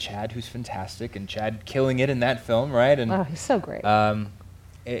casting Chad, who's fantastic, and Chad killing it in that film, right? And Oh, he's so great.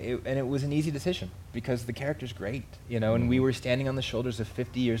 it was an easy decision because the character's great, you know, and we were standing on the shoulders of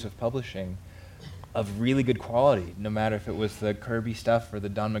 50 years of publishing of really good quality, no matter if it was the Kirby stuff or the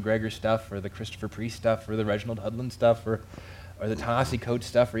Don McGregor stuff or the Christopher Priest stuff or the Reginald Hudlin stuff or the Ta-Nehisi Coates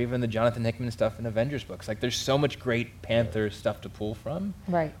stuff or even the Jonathan Hickman stuff in Avengers books. Like there's so much great Panther stuff to pull from.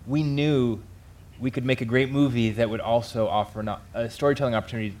 Right. We knew we could make a great movie that would also offer a storytelling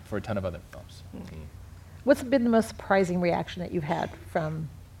opportunity for a ton of other films. What's been the most surprising reaction that you've had from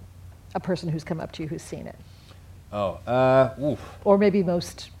a person who's come up to you who's seen it? Or maybe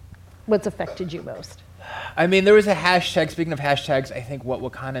what's affected you most? I mean, there was a hashtag, speaking of hashtags, I think What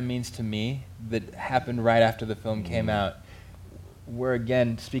Wakanda Means to Me, that happened right after the film came out, where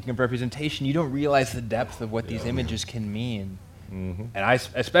again, speaking of representation, you don't realize the depth of what these images can mean. And I,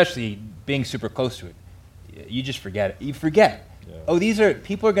 especially being super close to it, you just forget it. You forget. Oh,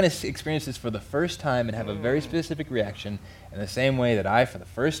 people are going to experience this for the first time and have a very specific reaction in the same way that I, for the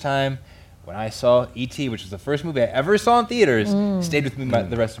first time, when I saw E.T., which was the first movie I ever saw in theaters, stayed with me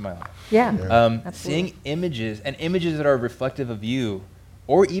the rest of my life. Seeing images, and images that are reflective of you,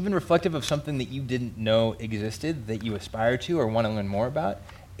 or even reflective of something that you didn't know existed, that you aspire to or want to learn more about,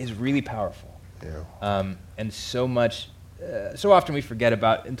 is really powerful. And so often we forget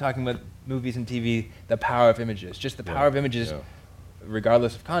about, in talking about movies and TV, the power of images. Just the power of images,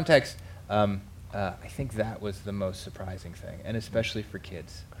 regardless of context. I think that was the most surprising thing, and especially for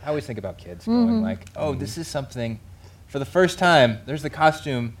kids. I always think about kids going like, oh, this is something, for the first time, there's the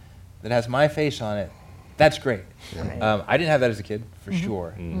costume that has my face on it. That's great. Right. I didn't have that as a kid, for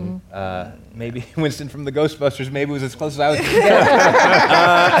sure. Maybe Winston from the Ghostbusters maybe was as close as I was to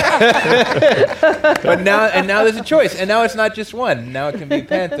get. But now there's a choice, and now it's not just one. Now it can be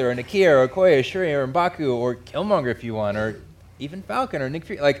Panther, and Akira, or Okoye, Shuri, or M'Baku, or Killmonger if you want, or even Falcon, or Nick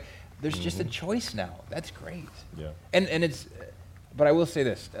Fury. Like, there's just a choice now. That's great. Yeah. And it's, but I will say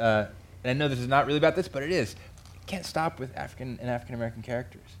this, and I know this is not really about this, but it is. Can't stop with African and African American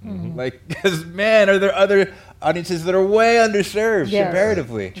characters. Like, because man, are there other audiences that are way underserved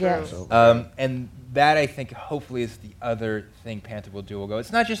comparatively? Yes. And that, I think, hopefully is the other thing Panther will do. Will go.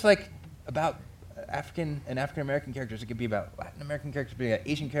 It's not just like about African and African American characters. It could be about Latin American characters, be about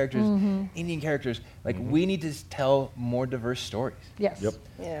Asian characters, Indian characters. Like, we need to tell more diverse stories. Yes. Yep.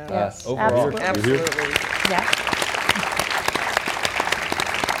 Yeah. Yes. Overall. Absolutely. Yeah.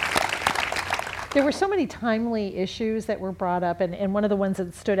 There were so many timely issues that were brought up, and one of the ones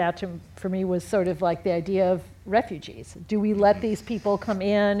that stood out for me was sort of like the idea of refugees. Do we let these people come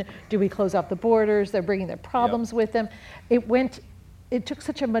in? Do we close off the borders? They're bringing their problems with them. It took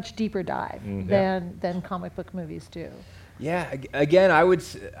such a much deeper dive than comic book movies do. Yeah, again, I would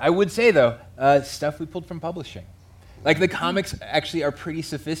say, though, stuff we pulled from publishing. Like, the comics actually are pretty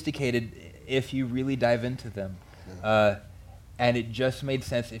sophisticated if you really dive into them. And it just made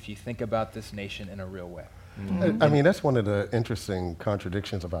sense if you think about this nation in a real way. I mean, that's one of the interesting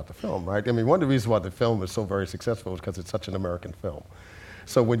contradictions about the film, right? I mean, one of the reasons why the film is so very successful is because it's such an American film.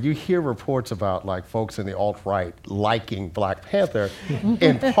 So when you hear reports about like folks in the alt-right liking Black Panther,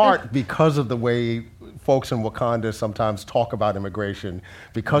 in part because of the way folks in Wakanda sometimes talk about immigration,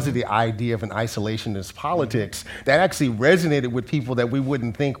 because of the idea of an isolationist politics, that actually resonated with people that we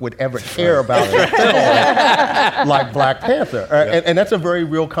wouldn't think would ever care about a film like Black Panther. And that's a very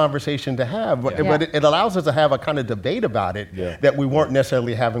real conversation to have, but it allows us to have a kind of debate about it that we weren't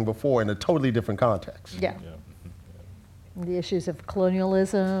necessarily having before in a totally different context. Yeah. The issues of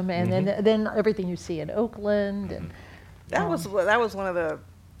colonialism, and then everything you see in Oakland. And, that was one of the.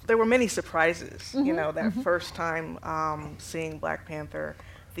 There were many surprises, you know, that first time seeing Black Panther,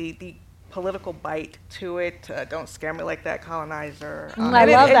 the political bite to it. Don't scare me like that, colonizer. I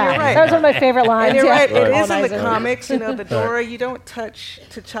love that. Right. That was one of my favorite lines. And you're right. It is in Colonizer. the comics, you know, the Dora, you don't touch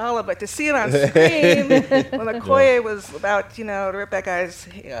T'Challa, but to see it on screen when Okoye was about, you know, to rip that guy's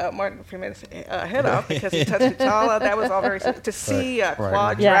Martin Freeman's head off because he touched T'Challa, that was all very. To see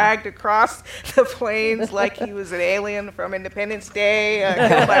Claude dragged across the plains like he was an alien from Independence Day,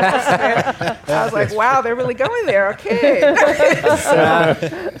 killed by Will Smith. I was like, wow, they're really going there. Okay.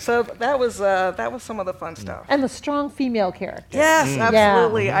 So that was some of the fun stuff. And the strong female character. Yes,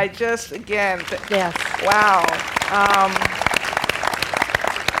 absolutely. Yeah. I just, again, Yes. wow.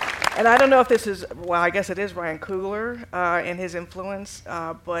 And I don't know if this is, well, I guess it is Ryan Coogler and his influence,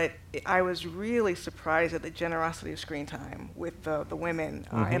 but I was really surprised at the generosity of screen time with the women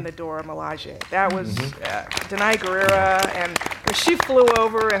and the Dora Milaje. That was Denai Guerrera, and when she flew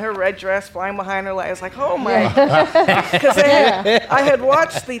over in her red dress flying behind her, I was like, oh my. Because I had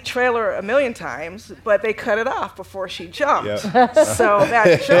watched the trailer a million times, but they cut it off before she jumped. So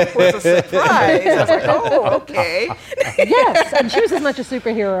that jump was a surprise. I was like, oh, okay. Yes, and she was as much a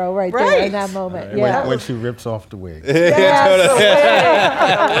superhero right there in that moment. When she rips off the wig. Yes, the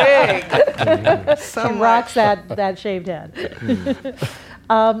wig. She rocks that shaved head.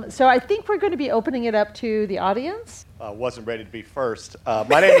 So I think we're going to be opening it up to the audience. Wasn't ready to be first.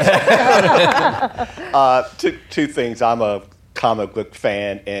 My name is two things. I'm a comic book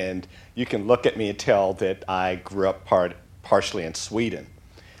fan, and you can look at me and tell that I grew up partially in Sweden.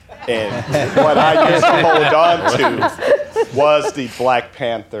 And what I used to hold on to was the Black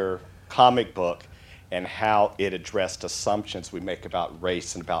Panther comic book and how it addressed assumptions we make about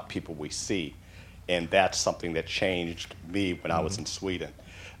race and about people we see. And that's something that changed me when I was in Sweden.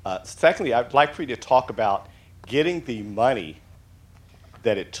 Secondly, I'd like for you to talk about getting the money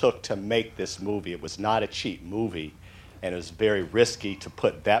that it took to make this movie. It was not a cheap movie, and it was very risky to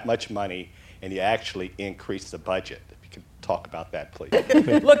put that much money, and you actually increased the budget. If you could talk about that, please.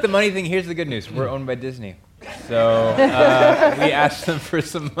 Look, the money thing, here's the good news. We're owned by Disney. So we asked them for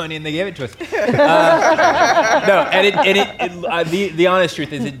some money, and they gave it to us. No, and the honest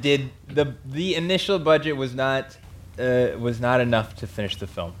truth is it did, the initial budget was not enough to finish the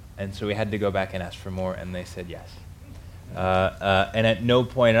film. And so we had to go back and ask for more, and they said yes. And at no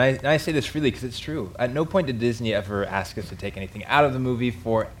point, and I say this freely because it's true, at no point did Disney ever ask us to take anything out of the movie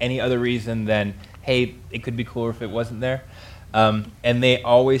for any other reason than, hey, it could be cooler if it wasn't there. And they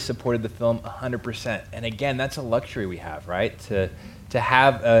always supported the film 100%. And again, that's a luxury we have, right? To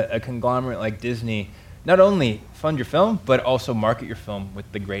have a conglomerate like Disney not only fund your film, but also market your film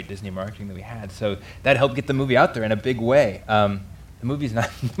with the great Disney marketing that we had. So that helped get the movie out there in a big way. The movie's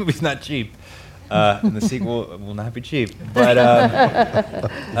not cheap. And the sequel will not be cheap. But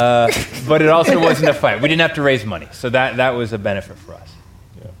it also wasn't a fight. We didn't have to raise money. So that was a benefit for us.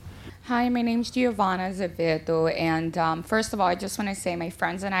 Hi, my name's Giovanna Azevedo, and first of all, I just want to say my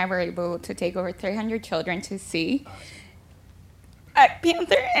friends and I were able to take over 300 children to see Black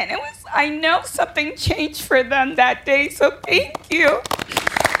Panther, and I know something changed for them that day, so thank you.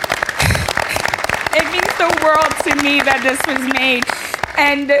 It means the world to me that this was made,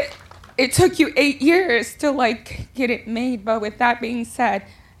 and it took you 8 years to get it made, but with that being said,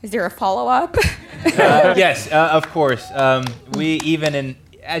 is there a follow-up? Yes, of course.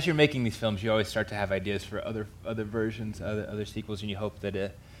 As you're making these films, you always start to have ideas for other versions, other sequels, and you hope that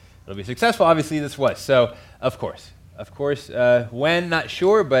it'll be successful. Obviously, this was. So, of course, when, not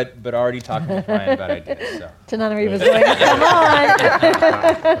sure, but already talking with Ryan about ideas. So. Tananarive is going, come on.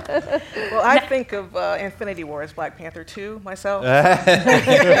 Well, I think of Infinity War as Black Panther 2 myself.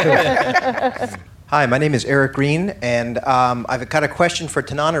 Hi, my name is Eric Green, and I've got a question for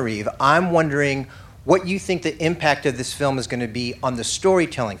Tananarive. I'm wondering what you think the impact of this film is going to be on the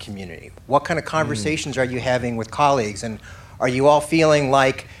storytelling community. What kind of conversations are you having with colleagues, and are you all feeling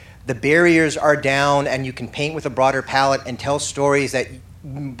like the barriers are down and you can paint with a broader palette and tell stories that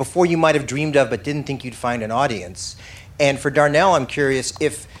before you might have dreamed of but didn't think you'd find an audience? And for Darnell, I'm curious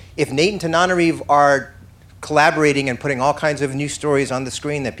if Nate and Tananarive are collaborating and putting all kinds of new stories on the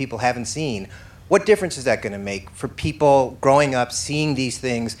screen that people haven't seen, what difference is that going to make for people growing up, seeing these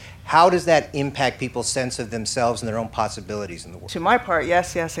things? How does that impact people's sense of themselves and their own possibilities in the world? To my part,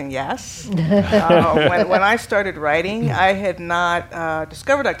 yes, yes, and yes. When I started writing, I had not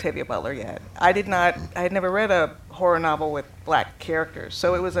discovered Octavia Butler yet. I had never read a horror novel with black characters,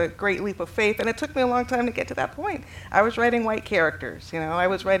 so it was a great leap of faith, and it took me a long time to get to that point. I was writing white characters, I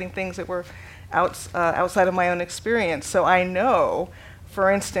was writing things that were outside of my own experience, so I know. For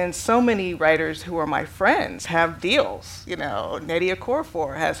instance, so many writers who are my friends have deals. Nnedi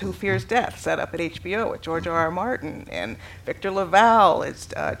Okorafor has Who Fears Death set up at HBO with George R.R. Martin, and Victor LaValle is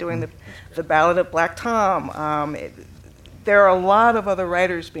doing the Ballad of Black Tom. There are a lot of other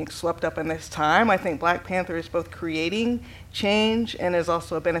writers being swept up in this time. I think Black Panther is both creating change and is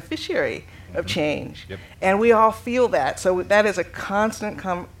also a beneficiary of change. Yep. And we all feel that. So that is a constant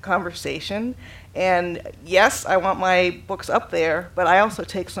conversation. And yes, I want my books up there, but I also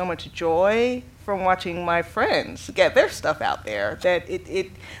take so much joy from watching my friends get their stuff out there that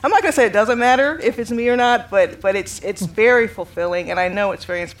I'm not going to say it doesn't matter if it's me or not, but it's very fulfilling, and I know it's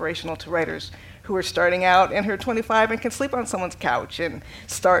very inspirational to writers who are starting out and who are 25 and can sleep on someone's couch and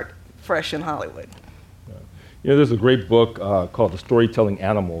start fresh in Hollywood. There's a great book called The Storytelling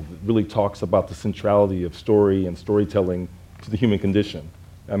Animal that really talks about the centrality of story and storytelling to the human condition.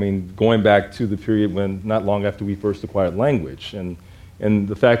 I mean, going back to the period when, not long after we first acquired language, and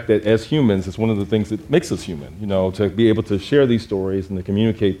the fact that as humans, it's one of the things that makes us human, to be able to share these stories and to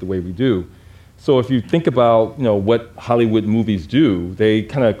communicate the way we do. So if you think about, what Hollywood movies do, they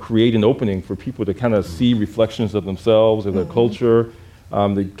kind of create an opening for people to kind of see reflections of themselves or their culture.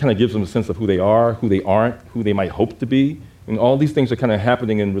 It kind of gives them a sense of who they are, who they aren't, who they might hope to be. And all these things are kind of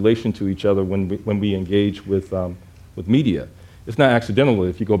happening in relation to each other when we engage with media. It's not accidental.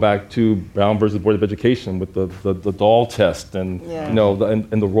 If you go back to Brown versus Board of Education with the doll test and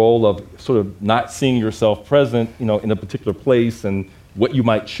and the role of sort of not seeing yourself present, in a particular place and what you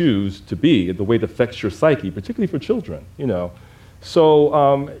might choose to be, the way it affects your psyche, particularly for children.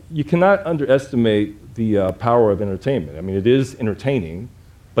 So you cannot underestimate the power of entertainment. I mean, it is entertaining,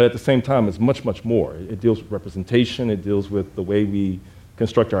 but at the same time, it's much, much more. It deals with representation. It deals with the way we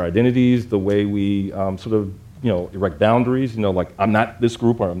construct our identities, the way we sort of erect boundaries. Like I'm not this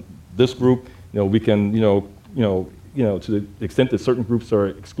group or I'm this group. We can to the extent that certain groups are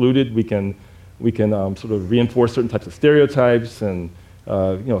excluded, we can sort of reinforce certain types of stereotypes and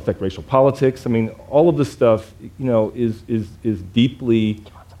affect racial politics. I mean, all of this stuff is deeply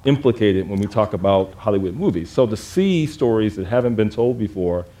implicated when we talk about Hollywood movies. So to see stories that haven't been told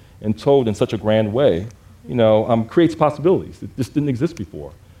before and told in such a grand way, creates possibilities that just didn't exist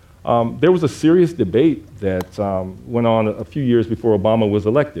before. There was a serious debate that went on a few years before Obama was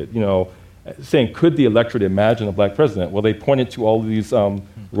elected, saying, could the electorate imagine a black president? Well, they pointed to all of these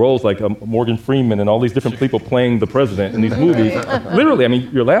roles like Morgan Freeman and all these different people playing the president in these movies. Literally, I mean,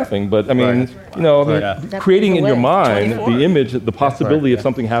 you're laughing, but I mean, creating in your mind the image, the possibility of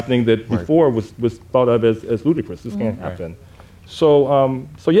something happening that before was thought of as ludicrous. This can't happen. So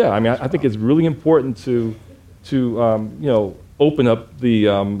yeah, I mean, I think it's really important to open up the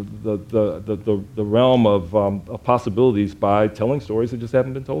realm of possibilities by telling stories that just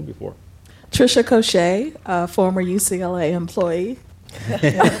haven't been told before. Trisha Cochet, former UCLA employee.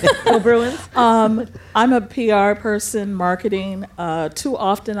 Go Bruins. I'm a PR person, marketing. Too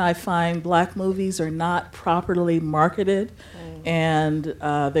often I find black movies are not properly marketed, and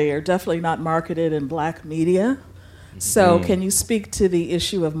they are definitely not marketed in black media. So can you speak to the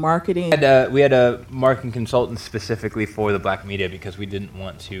issue of marketing? We had a marketing consultant specifically for the black media because we didn't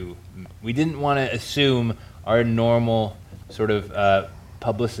want to assume our normal sort of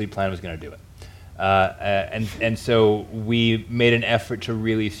publicity plan was going to do it. And so we made an effort to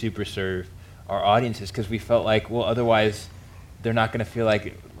really super serve our audiences because we felt like, well, otherwise they're not going to feel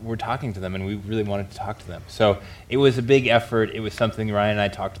like we're talking to them, and we really wanted to talk to them. So it was a big effort. It was something Ryan and I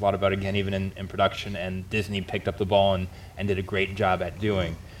talked a lot about, again, even in production, and Disney picked up the ball and did a great job at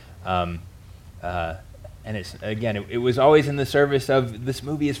doing. And it's, again, it was always in the service of this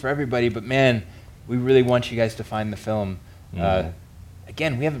movie is for everybody, but man, we really want you guys to find the film.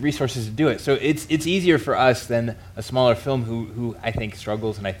 Again, we have the resources to do it. So it's easier for us than a smaller film who I think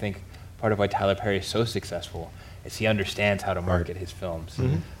struggles, and I think part of why Tyler Perry is so successful is he understands how to market his films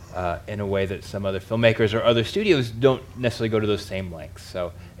in a way that some other filmmakers or other studios don't necessarily go to those same lengths.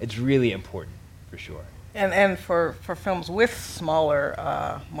 So it's really important, for sure. And for films with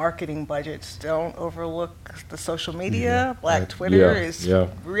smaller marketing budgets, don't overlook the social media. Black Twitter is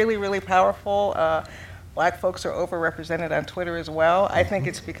really, really powerful. Black folks are overrepresented on Twitter as well. I think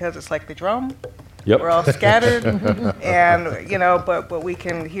it's because it's like the drum. We're all scattered, and but we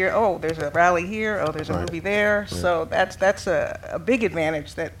can hear, oh, there's a rally here, oh, there's a movie there. So that's a big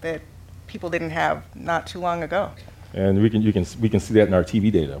advantage that people didn't have not too long ago. And we can see that in our TV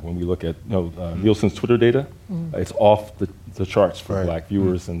data when we look at Nielsen's Twitter data. It's off the charts for black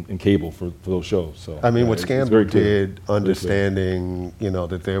viewers and cable for those shows. So I mean, what Scandal did, understanding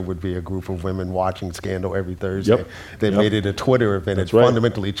that there would be a group of women watching Scandal every Thursday, they made it a Twitter event. It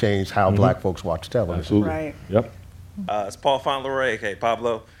fundamentally changed how black folks watch television. Absolutely. Right. Yep. It's Paul Fauntleroy, aka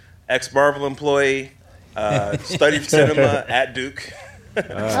Pablo, ex-Marvel employee, studied cinema at Duke.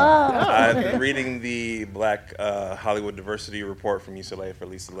 I've been reading the Black Hollywood Diversity Report from UCLA for at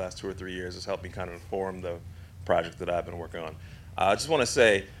least the last 2 or 3 years. It's helped me kind of inform the project that I've been working on. I just want to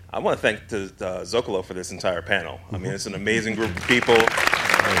say, I want to thank Zócalo for this entire panel. I mean, it's an amazing group of people, and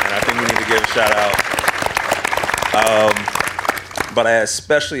I think we need to give a shout out. But I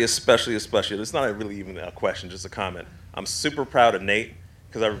especially, it's not really even a question, just a comment. I'm super proud of Nate,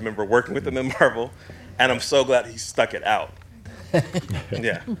 because I remember working with him in Marvel, and I'm so glad he stuck it out.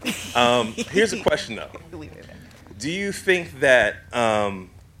 Yeah. Here's a question though. Do you think that there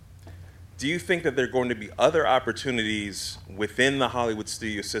are going to be other opportunities within the Hollywood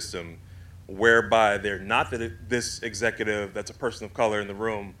studio system whereby they're not this executive that's a person of color in the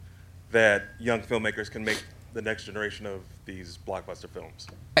room, that young filmmakers can make the next generation of these blockbuster films?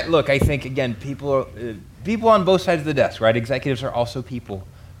 Look, I think again, people on both sides of the desk, right? Executives are also people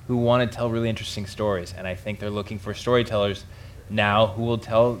who want to tell really interesting stories, and I think they're looking for storytellers now who will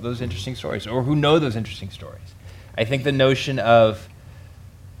tell those interesting stories or who know those interesting stories. I think the notion of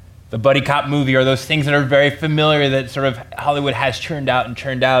the buddy cop movie or those things that are very familiar that sort of Hollywood has churned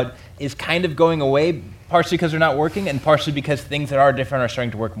out is kind of going away, partially because they're not working and partially because things that are different are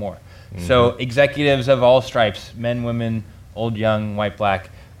starting to work more. So executives of all stripes, men, women, old, young, white, black,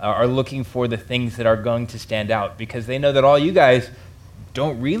 are looking for the things that are going to stand out because they know that all you guys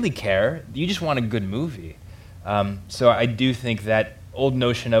don't really care. You just want a good movie. So I do think that old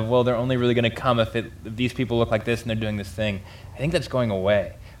notion of, well, they're only really going to come if these people look like this and they're doing this thing, I think that's going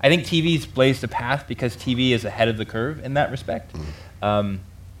away. I think TV's blazed a path because TV is ahead of the curve in that respect.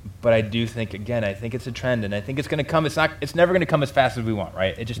 But I do think, again, I think it's a trend, and I think it's going to come. It's never going to come as fast as we want,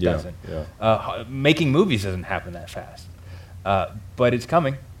 right? It just doesn't. Making movies doesn't happen that fast. But it's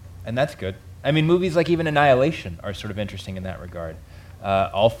coming, and that's good. I mean, movies like even Annihilation are sort of interesting in that regard.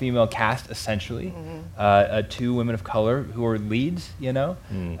 All-female cast, essentially. 2 women of color who are leads,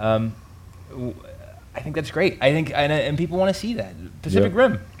 I think that's great. I think, and people want to see that. Pacific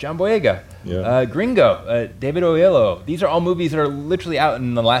Rim, John Boyega. Gringo, David Oyelowo. These are all movies that are literally out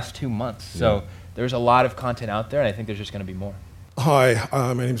in the last 2 months. So there's a lot of content out there, and I think there's just going to be more. Hi,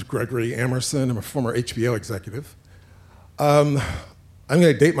 my name is Gregory Amerson. I'm a former HBO executive. I'm going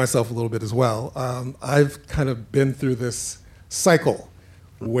to date myself a little bit as well. I've kind of been through this cycle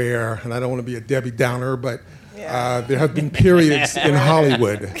where, and I don't want to be a Debbie Downer, but there have been periods in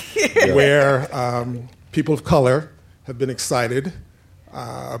Hollywood where people of color have been excited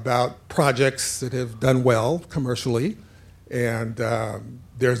about projects that have done well commercially, and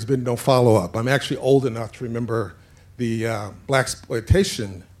there's been no follow-up. I'm actually old enough to remember the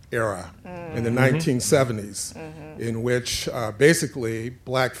blaxploitation era in the 1970s, in which basically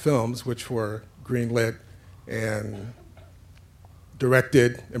black films, which were greenlit and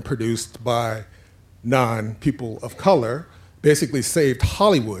directed and produced by non-people of color, basically saved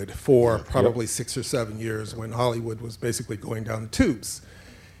Hollywood for probably 6 or 7 years when Hollywood was basically going down the tubes.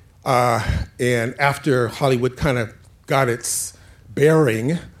 And after Hollywood kind of got its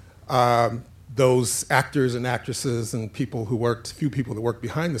bearing, those actors and actresses and few people that worked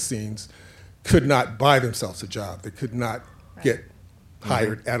behind the scenes could not buy themselves a job. They could not get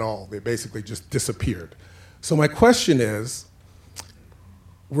hired at all. They basically just disappeared. So my question is,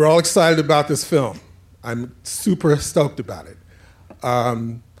 we're all excited about this film. I'm super stoked about it.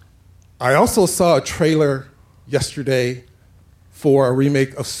 I also saw a trailer yesterday for a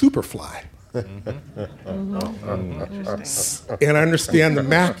remake of Superfly. And I understand the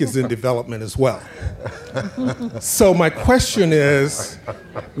Mac is in development as well. So my question is,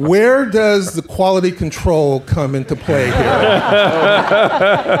 where does the quality control come into play here?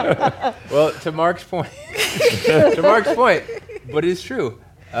 Well, to Mark's point, but it's true.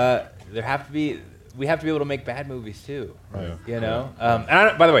 We have to be able to make bad movies too, right. You know.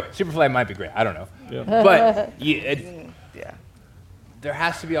 And by the way, Superfly might be great. I don't know, but there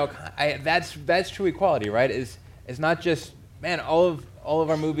has to be that's true equality, right? It's not just all of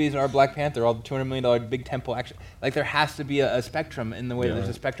our movies are Black Panther, all the $200 million big tentpole action. Like there has to be a spectrum in the way that there's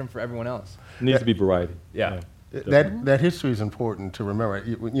a spectrum for everyone else. It needs to be variety. Yeah. That history is important to remember.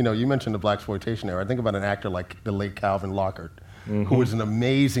 You mentioned the blaxploitation era. I think about an actor like the late Calvin Lockhart, who was an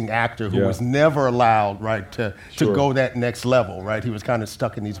amazing actor who was never allowed, right, to go that next level, right? He was kind of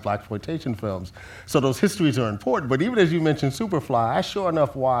stuck in these blaxploitation films. So those histories are important. But even as you mentioned Superfly, I sure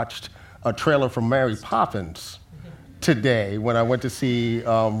enough watched a trailer from Mary Poppins today when I went to see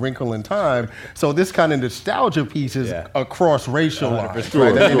Wrinkle in Time. So this kind of nostalgia piece is across racial lines.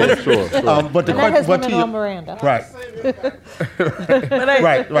 Sure. But the question, on Miranda. Right.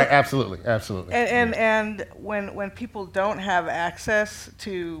 right, absolutely. And when people don't have access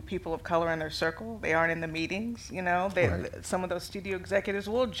to people of color in their circle, they aren't in the meetings, some of those studio executives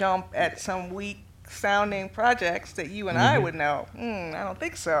will jump at some weak sounding projects that you and I would know. I don't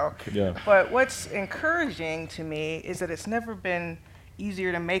think so. Yeah. But what's encouraging to me is that it's never been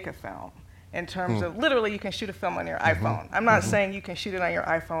easier to make a film in terms of literally you can shoot a film on your iPhone. I'm not saying you can shoot it on your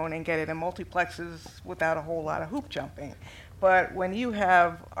iPhone and get it in multiplexes without a whole lot of hoop jumping. But when you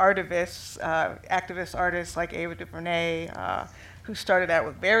have artivists, activist artists like Ava DuVernay, who started out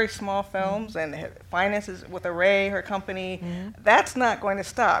with very small films and finances with Array, her company, that's not going to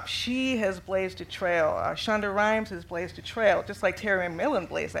stop. She has blazed a trail. Shonda Rhimes has blazed a trail, just like Terry McMillan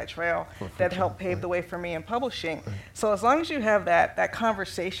blazed that trail that helped pave the way for me in publishing. So as long as you have that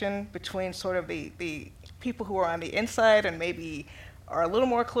conversation between sort of the people who are on the inside and maybe are a little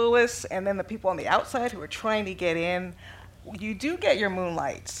more clueless, and then the people on the outside who are trying to get in, you do get your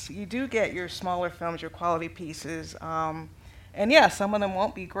Moonlights. You do get your smaller films, your quality pieces. And yeah, some of them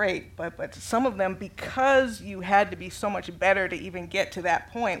won't be great, but some of them, because you had to be so much better to even get to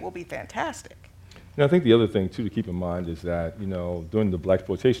that point, will be fantastic. And I think the other thing, too, to keep in mind is that, during the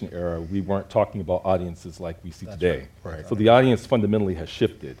blaxploitation era, we weren't talking about audiences like we see today. Right. So the audience fundamentally has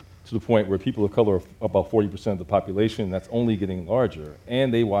shifted to the point where people of color are about 40% of the population. That's only getting larger.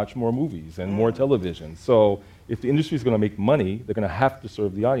 And they watch more movies and more television. So if the industry is going to make money, they're going to have to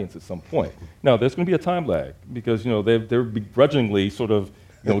serve the audience at some point. Now, there's going to be a time lag because they're begrudgingly sort of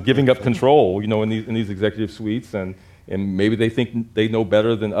giving up control in these executive suites, and maybe they think they know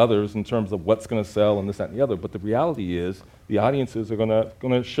better than others in terms of what's going to sell and this, that, and the other. But the reality is the audiences are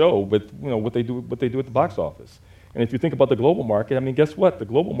going to show with what they do at the box office. And if you think about the global market, guess what? The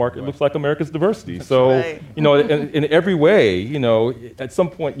global market looks like America's diversity. So, in every way, at some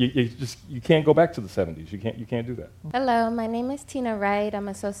point, you can't go back to the 70s. You can't do that. Hello, my name is Tina Wright. I'm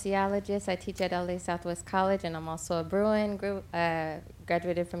a sociologist. I teach at LA Southwest College, and I'm also a Bruin,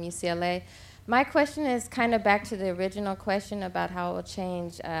 graduated from UCLA. My question is kind of back to the original question about how it will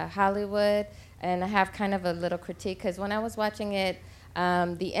change Hollywood, and I have kind of a little critique, because when I was watching it,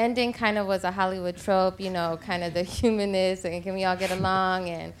 the ending kind of was a Hollywood trope, kind of the humanist and can we all get along,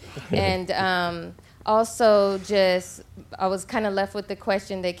 and also just I was kind of left with the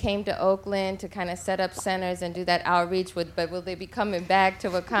question. They came to Oakland to kind of set up centers and do that outreach but will they be coming back to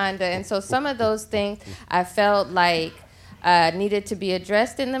Wakanda? And so some of those things I felt like needed to be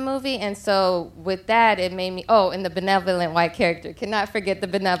addressed in the movie. And so with that, it made me, and the benevolent white character. Cannot forget the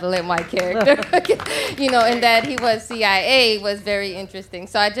benevolent white character. And that he was CIA was very interesting.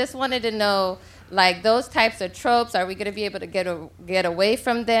 So I just wanted to know, like, those types of tropes, are we going to be able to get away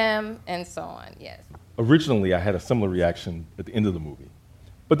from them and so on? Yes. Originally, I had a similar reaction at the end of the movie.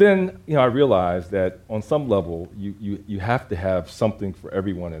 But then, I realized that on some level, you have to have something for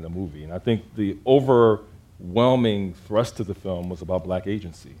everyone in a movie. And I think the overwhelming thrust of the film was about black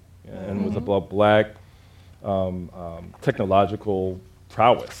agency, and was about black technological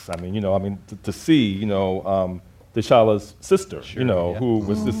prowess. To see, T'Challa's sister, who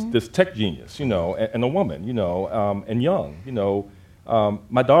was this tech genius, and a woman, and young,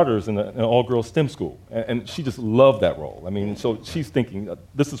 my daughter's in an all-girls STEM school, and she just loved that role. So she's thinking,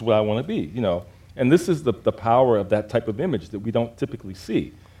 this is what I want to be, And this is the power of that type of image that we don't typically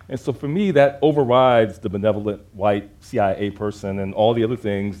see. And so for me, that overrides the benevolent white CIA person and all the other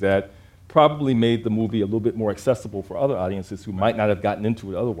things that probably made the movie a little bit more accessible for other audiences who might not have gotten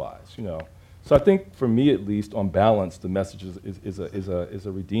into it otherwise, So I think, for me at least, on balance, the message is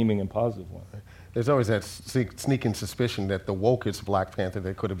a redeeming and positive one. There's always that sneaking suspicion that the wokest Black Panther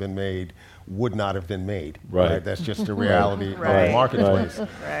that could have been made would not have been made. Right. That's just the reality of the marketplace.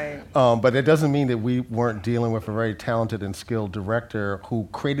 Right. But it doesn't mean that we weren't dealing with a very talented and skilled director who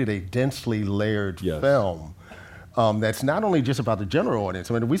created a densely layered film. That's not only just about the general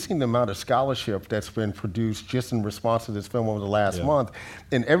audience. We've seen the amount of scholarship that's been produced just in response to this film over the last month,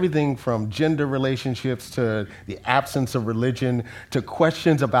 and everything from gender relationships to the absence of religion to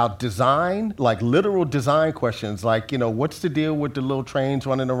questions about design, like literal design questions, like, what's the deal with the little trains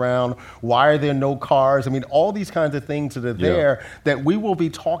running around? Why are there no cars? All these kinds of things that are there that we will be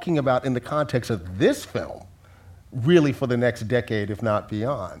talking about in the context of this film, really for the next decade, if not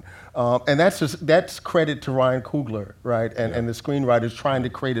beyond. And that's credit to Ryan Coogler, right? And the screenwriters trying to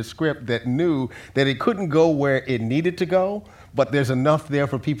create a script that knew that it couldn't go where it needed to go, but there's enough there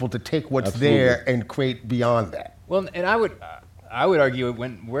for people to take what's there and create beyond that. Well, and I would argue it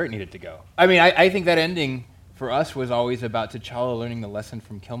went where it needed to go. I think that ending for us was always about T'Challa learning the lesson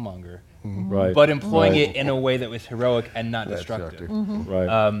from Killmonger, but employing it in a way that was heroic and not destructive.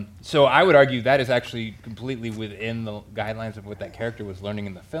 Right. So I would argue that is actually completely within the guidelines of what that character was learning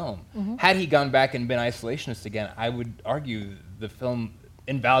in the film. Had he gone back and been isolationist again, I would argue the film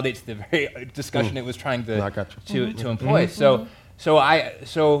invalidates the very discussion it was trying to employ. So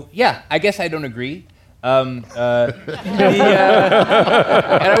I guess I don't agree. And I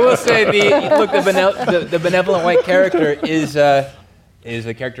will say, the benevolent white character is a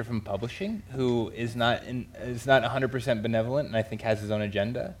character from publishing who is not 100% benevolent, and I think has his own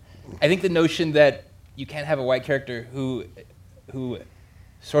agenda. I think the notion that you can't have a white character who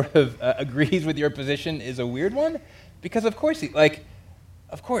sort of agrees with your position is a weird one, because of course he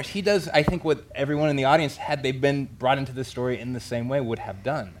does. I think what everyone in the audience, had they been brought into the story in the same way, would have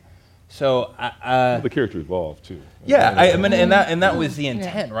done. So the character evolved too. Yeah, and that was the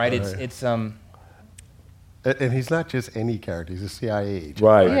intent, right? It's And he's not just any character; he's a CIA agent.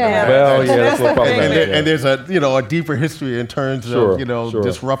 Right. Yeah. Well, that's what and there's a deeper history in terms of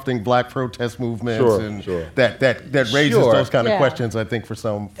disrupting black protest movements that raises those kind of questions. I think for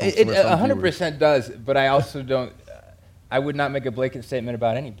some folks, it 100% does. But I also don't. I would not make a blanket statement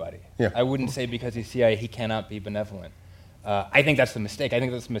about anybody. Yeah. I wouldn't say because he's CIA he cannot be benevolent. I think that's the mistake. I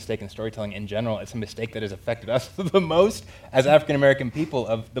think that's a mistake in storytelling in general. It's a mistake that has affected us the most as African American people,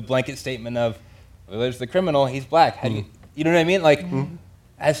 of the blanket statement of, well, there's the criminal, he's black. How do you know what I mean? Like,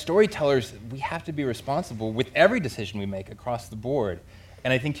 as storytellers, we have to be responsible with every decision we make across the board.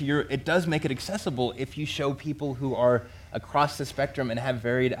 And I think it does make it accessible if you show people who are across the spectrum and have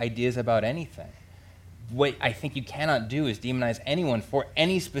varied ideas about anything. What I think you cannot do is demonize anyone for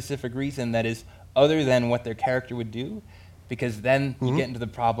any specific reason that is other than what their character would do. Because then you get into the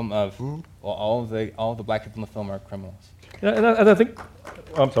problem of, well, all of the black people in the film are criminals. Yeah, and I think,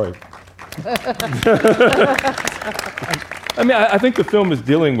 I'm sorry. I think the film is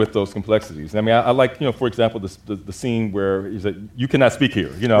dealing with those complexities. I like, for example, the scene where he's like, you cannot speak here.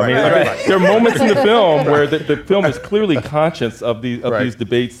 There are moments in the film where the film is clearly conscious of these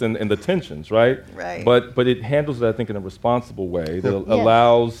debates and the tensions, right? Right. But it handles it, I think, in a responsible way that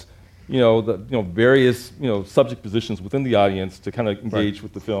allows various subject positions within the audience to kind of engage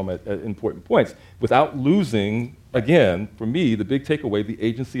with the film at important points without losing, again, for me, the big takeaway, the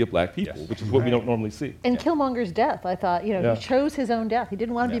agency of black people, which is what we don't normally see. And Killmonger's death, I thght, he chose his own death. He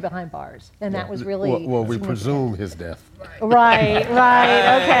didn't want to be behind bars, and that was really well, we presume his death. Right,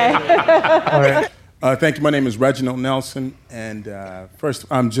 okay. All right. Thank you. My name is Reginald Nelson, and first,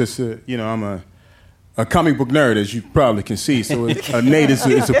 I'm just I'm a a comic book nerd, as you probably can see. So, Nate,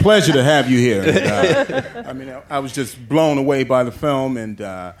 it's a pleasure to have you here. And, I mean, I was just blown away by the film, and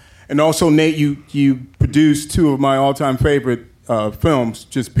also, Nate, you produced two of my all-time favorite films,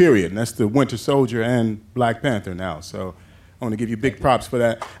 just period, and that's The Winter Soldier and Black Panther now. So, I want to give you big props for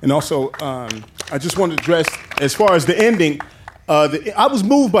that. And also, I just wanted to address, as far as the ending. I was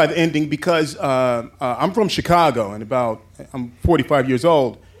moved by the ending because I'm from Chicago, and I'm 45 years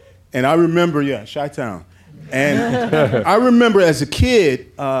old, and I remember, Chi-Town, and I remember as a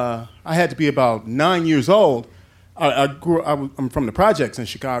kid, I had to be about 9 years old. I'm from the projects in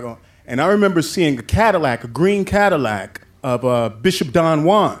Chicago, and I remember seeing a green Cadillac of Bishop Don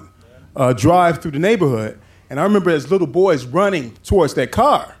Juan drive through the neighborhood, and I remember as little boys running towards that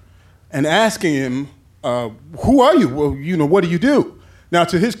car and asking him, who are you? Well, what do you do? Now,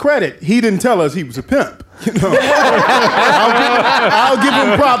 to his credit, he didn't tell us he was a pimp. I'll give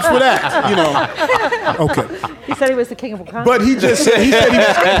him props for that. Okay. He said he was the king of Wakanda. But he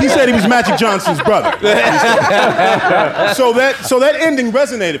said he was Magic Johnson's brother. So that ending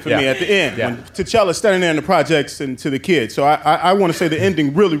resonated for me at the end when T'Challa's standing there in the projects and to the kids. So I want to say the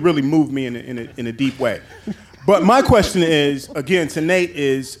ending really, really moved me in a deep way. But my question is, again, to Nate,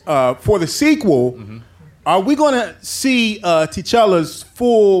 is for the sequel, are we going to see T'Challa's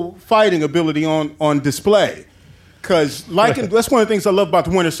full fighting ability on display? Because that's one of the things I love about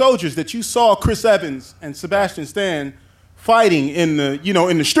The Winter Soldier is that you saw Chris Evans and Sebastian Stan fighting in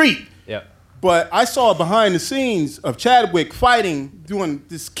the street. Yeah. But I saw behind the scenes of Chadwick fighting, doing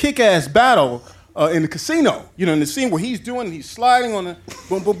this kick-ass battle in the casino. In the scene where he's sliding on the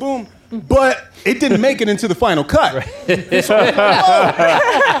boom, boom, boom. But it didn't make it into the final cut. Right.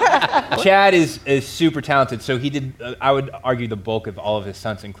 Chad is super talented. So he did, I would argue, the bulk of all of his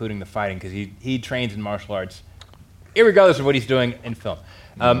stunts, including the fighting, because he trains in martial arts, irregardless of what he's doing in film.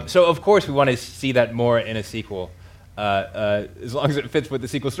 So of course we want to see that more in a sequel, as long as it fits what the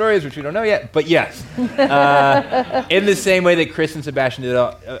sequel story is, which we don't know yet. But yes, in the same way that Chris and Sebastian did,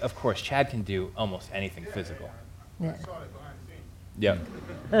 of course, Chad can do almost anything physical. Yeah. Yeah.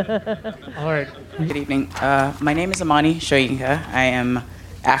 All right. Good evening. My name is Amani Shoyinka. I am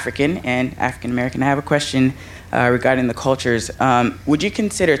African and African American. I have a question regarding the cultures. Would you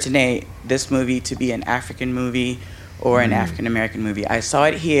consider today this movie to be an African movie or an African American movie? I saw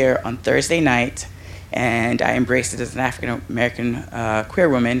it here on Thursday night, and I embraced it as an African American queer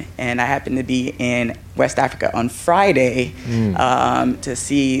woman. And I happened to be in West Africa on Friday to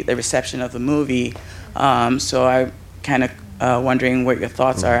see the reception of the movie. So I kind of wondering what your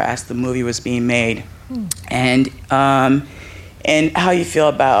thoughts are as the movie was being made, and how you feel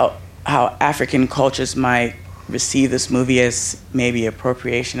about how African cultures might receive this movie as maybe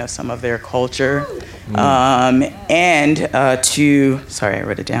appropriation of some of their culture, and sorry, I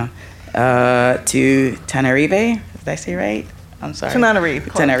wrote it down, to Tananarive, did I say right? I'm sorry.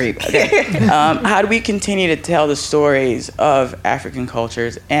 Tananarive. Okay. How do we continue to tell the stories of African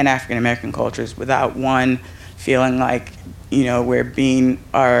cultures and African American cultures without one feeling like we're being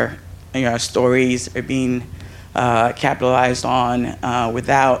our stories are being capitalized on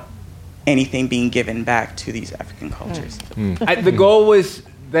without anything being given back to these African cultures? The goal was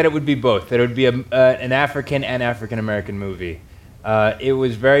that it would be both. That it would be an African and African American movie. It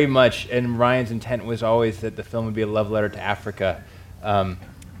was very much, and Ryan's intent was always that the film would be a love letter to Africa,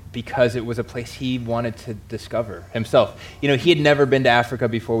 because it was a place he wanted to discover himself. He had never been to Africa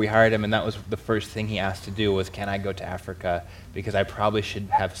before we hired him, and that was the first thing he asked to do was, can I go to Africa? Because I probably should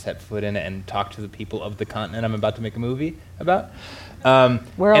have set foot in it and talk to the people of the continent I'm about to make a movie about.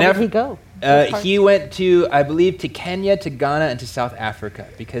 Where did he go? He went to, I believe, to Kenya, to Ghana, and to South Africa,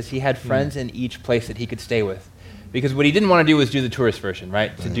 because he had friends in each place that he could stay with. Because what he didn't want to do was do the tourist version,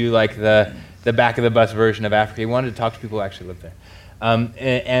 right? To do like the back of the bus version of Africa. He wanted to talk to people who actually lived there.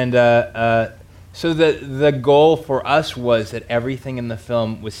 So the goal for us was that everything in the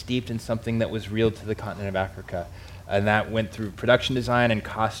film was steeped in something that was real to the continent of Africa. And that went through production design and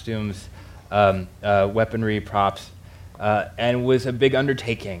costumes, weaponry, props, and was a big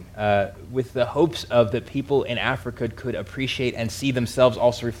undertaking with the hopes of that people in Africa could appreciate and see themselves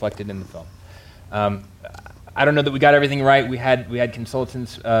also reflected in the film. I don't know that we got everything right. We had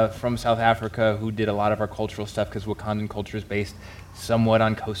consultants from South Africa who did a lot of our cultural stuff, because Wakandan culture is based somewhat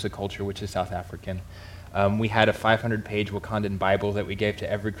on Xhosa culture, which is South African. We had a 500-page Wakandan Bible that we gave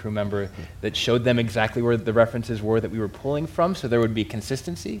to every crew member that showed them exactly where the references were that we were pulling from, so there would be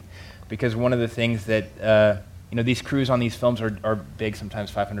consistency. Because one of the things that these crews on these films are big,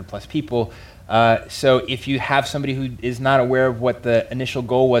 sometimes 500+ people. So if you have somebody who is not aware of what the initial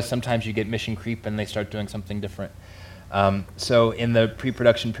goal was, sometimes you get mission creep and they start doing something different. So in the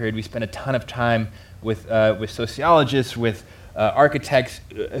pre-production period, we spent a ton of time with sociologists, with architects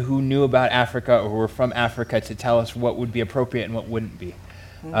who knew about Africa or were from Africa to tell us what would be appropriate and what wouldn't be.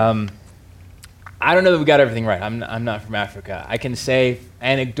 I don't know that we got everything right. I'm not from Africa. I can say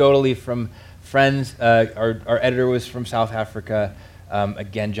anecdotally from friends, our editor was from South Africa.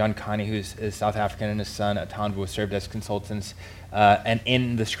 Again, John Connie, who's South African, and his son, Atanvo, served as consultants. And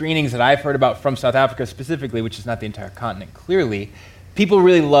in the screenings that I've heard about from South Africa specifically, which is not the entire continent clearly, people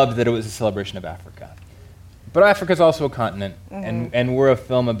really loved that it was a celebration of Africa. But Africa's also a continent, and we're a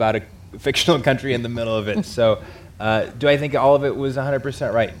film about a fictional country in the middle of it. So do I think all of it was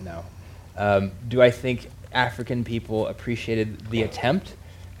 100% right? No. Do I think African people appreciated the attempt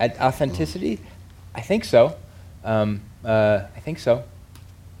at authenticity? I think so. I think so.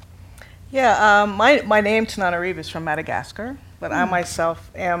 Yeah, my name, Tananarive, is from Madagascar, but I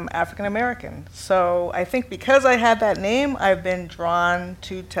myself am African American. So I think because I had that name, I've been drawn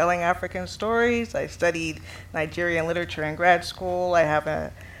to telling African stories. I studied Nigerian literature in grad school. I have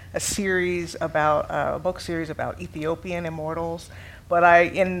a series about, a book series about Ethiopian immortals.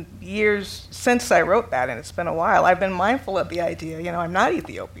 But in years since I wrote that, and it's been a while, I've been mindful of the idea, I'm not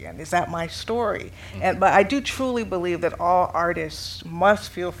Ethiopian. Is that my story? But I do truly believe that all artists must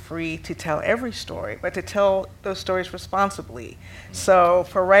feel free to tell every story, but to tell those stories responsibly. So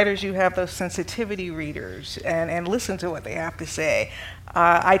for writers, you have those sensitivity readers and listen to what they have to say.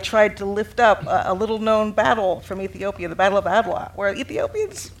 I tried to lift up a little-known battle from Ethiopia, the Battle of Adwa, where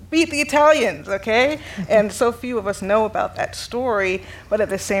Ethiopians beat the Italians, okay? And so few of us know about that story, but at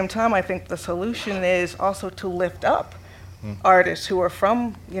the same time, I think the solution is also to lift up artists who are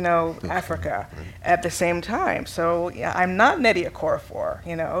from, Africa at the same time. So yeah, I'm not Nnedi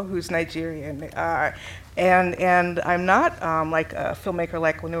Okorafor, who's Nigerian, and I'm not like a filmmaker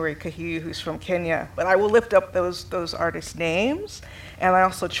like Wanuri Kahiu, who's from Kenya, but I will lift up those artists' names, and I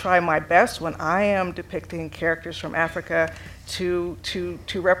also try my best when I am depicting characters from Africa to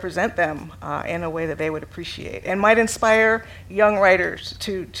represent them in a way that they would appreciate and might inspire young writers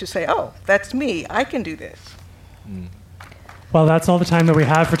to say, oh, that's me, I can do this. Well, that's all the time that we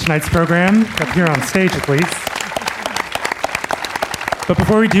have for tonight's program, up here on stage at least. But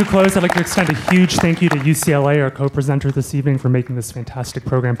before we do close, I'd like to extend a huge thank you to UCLA, our co-presenter this evening, for making this fantastic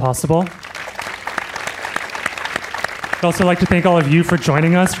program possible. I'd also like to thank all of you for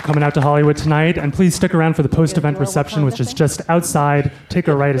joining us, for coming out to Hollywood tonight, and please stick around for the post-event reception, which is just outside. Take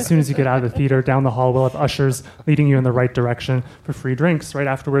a right as soon as you get out of the theater. Down the hall, we'll have ushers leading you in the right direction for free drinks right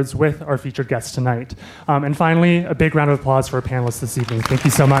afterwards with our featured guests tonight. And finally, a big round of applause for our panelists this evening. Thank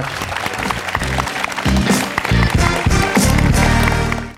you so much.